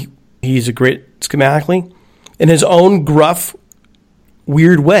because he's a great schematically? In his own gruff,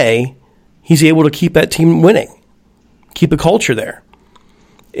 weird way, he's able to keep that team winning, keep the culture there.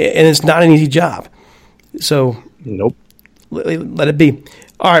 And it's not an easy job. So, nope. Let it be.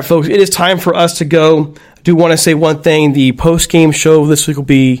 All right, folks, it is time for us to go. I do want to say one thing. The post-game show this week will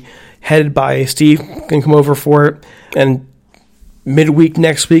be headed by Steve. Can come over for it. And midweek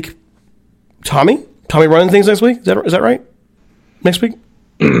next week, Tommy running things next week? Is that right? Next week?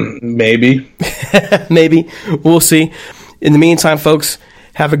 Maybe. Maybe. We'll see. In the meantime, folks,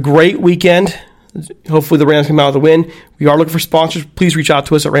 have a great weekend. Hopefully the Rams come out with a win. We are looking for sponsors. Please reach out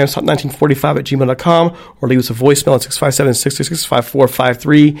to us at ramstalk1945@gmail.com or leave us a voicemail at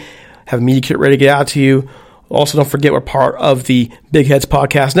 657-666-5453. Have a media kit ready to get out to you. Also, don't forget we're part of the Big Heads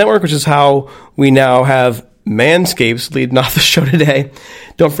Podcast Network, which is how we now have Manscapes leading off the show today.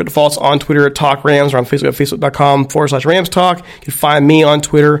 Don't forget to follow us on Twitter at Talk Rams or on Facebook at facebook.com/Rams Talk. You can find me on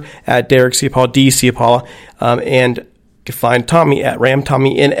Twitter at Derek C. Paul, D. C. Paula, and you can find Tommy at Ram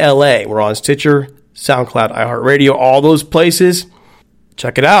Tommy in LA. We're on Stitcher, SoundCloud, iHeartRadio, all those places.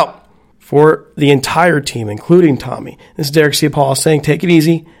 Check it out for the entire team, including Tommy. This is Derek C. Paul saying take it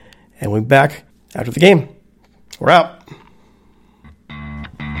easy, and we'll be back after the game. We're out.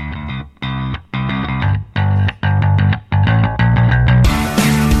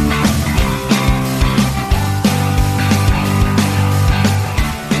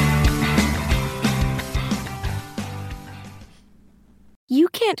 You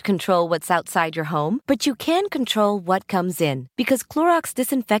can't control what's outside your home, but you can control what comes in. Because Clorox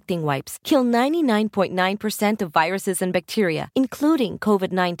disinfecting wipes kill 99.9% of viruses and bacteria, including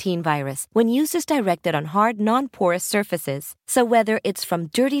COVID-19 virus, when used as directed on hard, non-porous surfaces. So whether it's from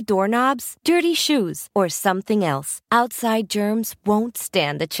dirty doorknobs, dirty shoes, or something else, outside germs won't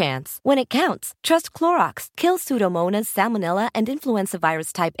stand a chance. When it counts, trust Clorox. Kill Pseudomonas, Salmonella, and influenza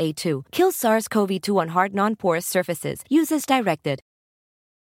virus type A2. Kill SARS-CoV-2 on hard, non-porous surfaces. Use as directed.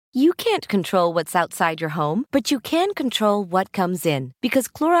 You can't control what's outside your home, but you can control what comes in. Because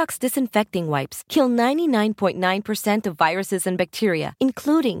Clorox disinfecting wipes kill 99.9% of viruses and bacteria,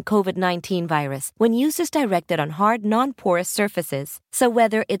 including COVID-19 virus, when used as directed on hard, non-porous surfaces. So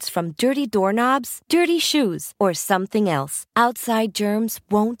whether it's from dirty doorknobs, dirty shoes, or something else, outside germs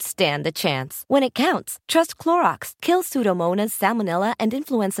won't stand a chance. When it counts, trust Clorox. Kill Pseudomonas, Salmonella, and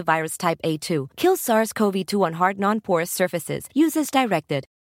influenza virus type A2. Kill SARS-CoV-2 on hard, non-porous surfaces. Use as directed.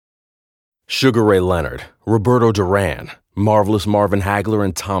 Sugar Ray Leonard, Roberto Duran, Marvelous Marvin Hagler,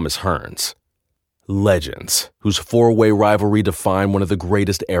 and Thomas Hearns. Legends, whose four-way rivalry defined one of the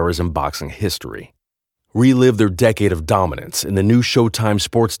greatest eras in boxing history. Relive their decade of dominance in the new Showtime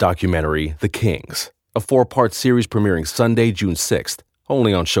sports documentary, The Kings, a 4-part series premiering Sunday, June 6th,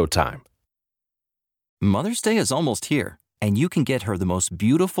 only on Showtime. Mother's Day is almost here, and you can get her the most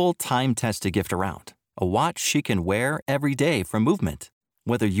beautiful time-tested gift around, a watch she can wear every day from Movement.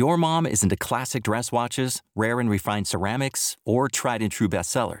 Whether your mom is into classic dress watches, rare and refined ceramics, or tried-and-true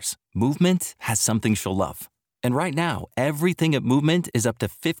bestsellers, Movement has something she'll love. And right now, everything at Movement is up to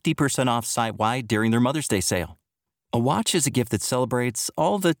 50% off site-wide during their Mother's Day sale. A watch is a gift that celebrates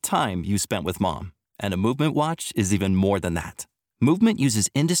all the time you spent with Mom. And a Movement watch is even more than that. Movement uses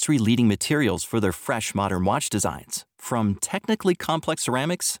industry-leading materials for their fresh, modern watch designs, from technically complex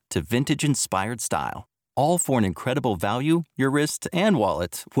ceramics to vintage-inspired style. All for an incredible value your wrist and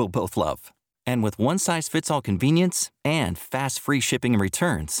wallet will both love. And with one-size-fits-all convenience and fast free shipping and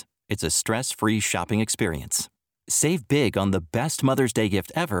returns, it's a stress-free shopping experience. Save big on the best Mother's Day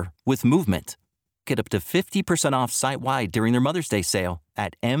gift ever with Movement. Get up to 50% off site-wide during their Mother's Day sale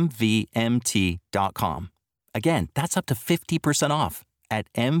at MVMT.com. Again, that's up to 50% off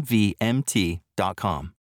at MVMT.com.